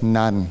lost.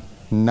 None.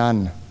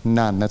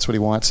 That's what he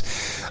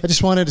wants. I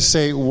just wanted to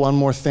say one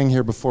more thing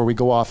here before we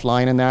go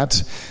offline in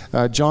that.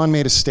 John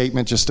made a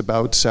statement just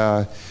about,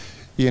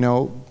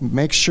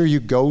 make sure you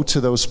go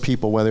to those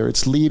people, whether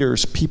it's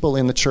leaders, people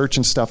in the church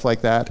and stuff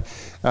like that.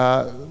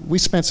 We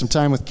spent some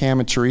time with Cam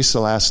and Teresa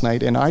last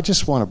night, and I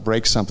just want to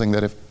break something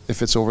that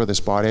if it's over this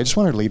body, I just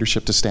want our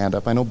leadership to stand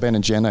up. I know Ben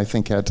and Jen, I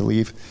think, had to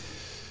leave.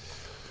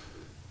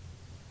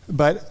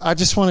 But I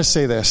just want to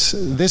say this.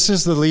 This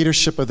is the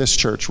leadership of this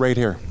church right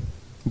here.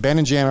 Ben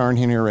and Jan aren't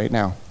here right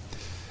now.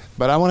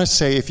 But I want to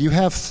say, if you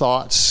have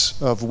thoughts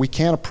of we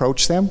can't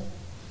approach them,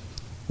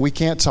 we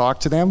can't talk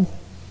to them,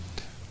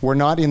 we're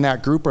not in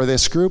that group or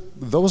this group,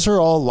 those are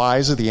all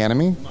lies of the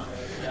enemy.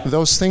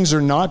 Those things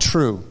are not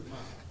true.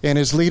 And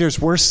as leaders,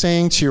 we're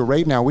saying to you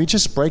right now, we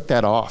just break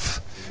that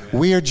off.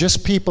 We are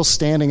just people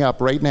standing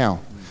up right now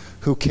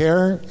who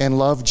care and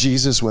love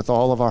Jesus with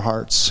all of our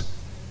hearts.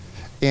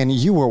 And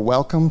you are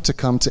welcome to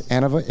come to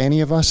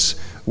any of us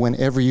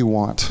whenever you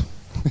want.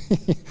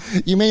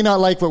 You may not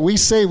like what we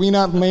say, may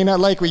not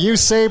like what you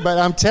say, but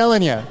I'm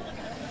telling you,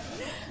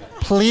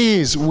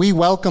 please, we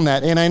welcome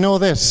that. And I know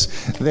this,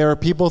 there are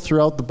people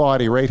throughout the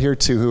body right here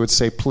too who would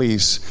say,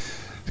 please,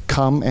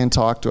 come and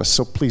talk to us.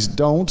 So please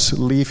don't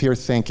leave here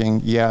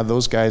thinking, yeah,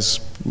 those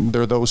guys,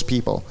 they're those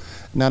people.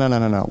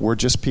 No. We're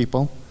just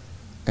people,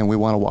 and we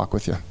want to walk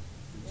with you.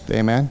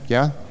 Amen?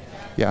 Yeah?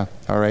 Yeah,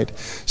 all right.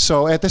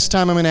 So at this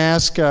time, I'm going to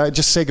ask,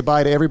 just say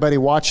goodbye to everybody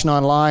watching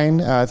online.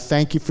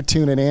 Thank you for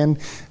tuning in.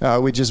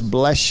 We just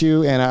bless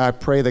you, and I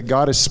pray that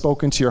God has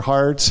spoken to your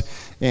hearts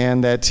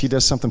and that he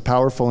does something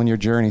powerful in your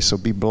journey. So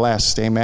be blessed. Amen.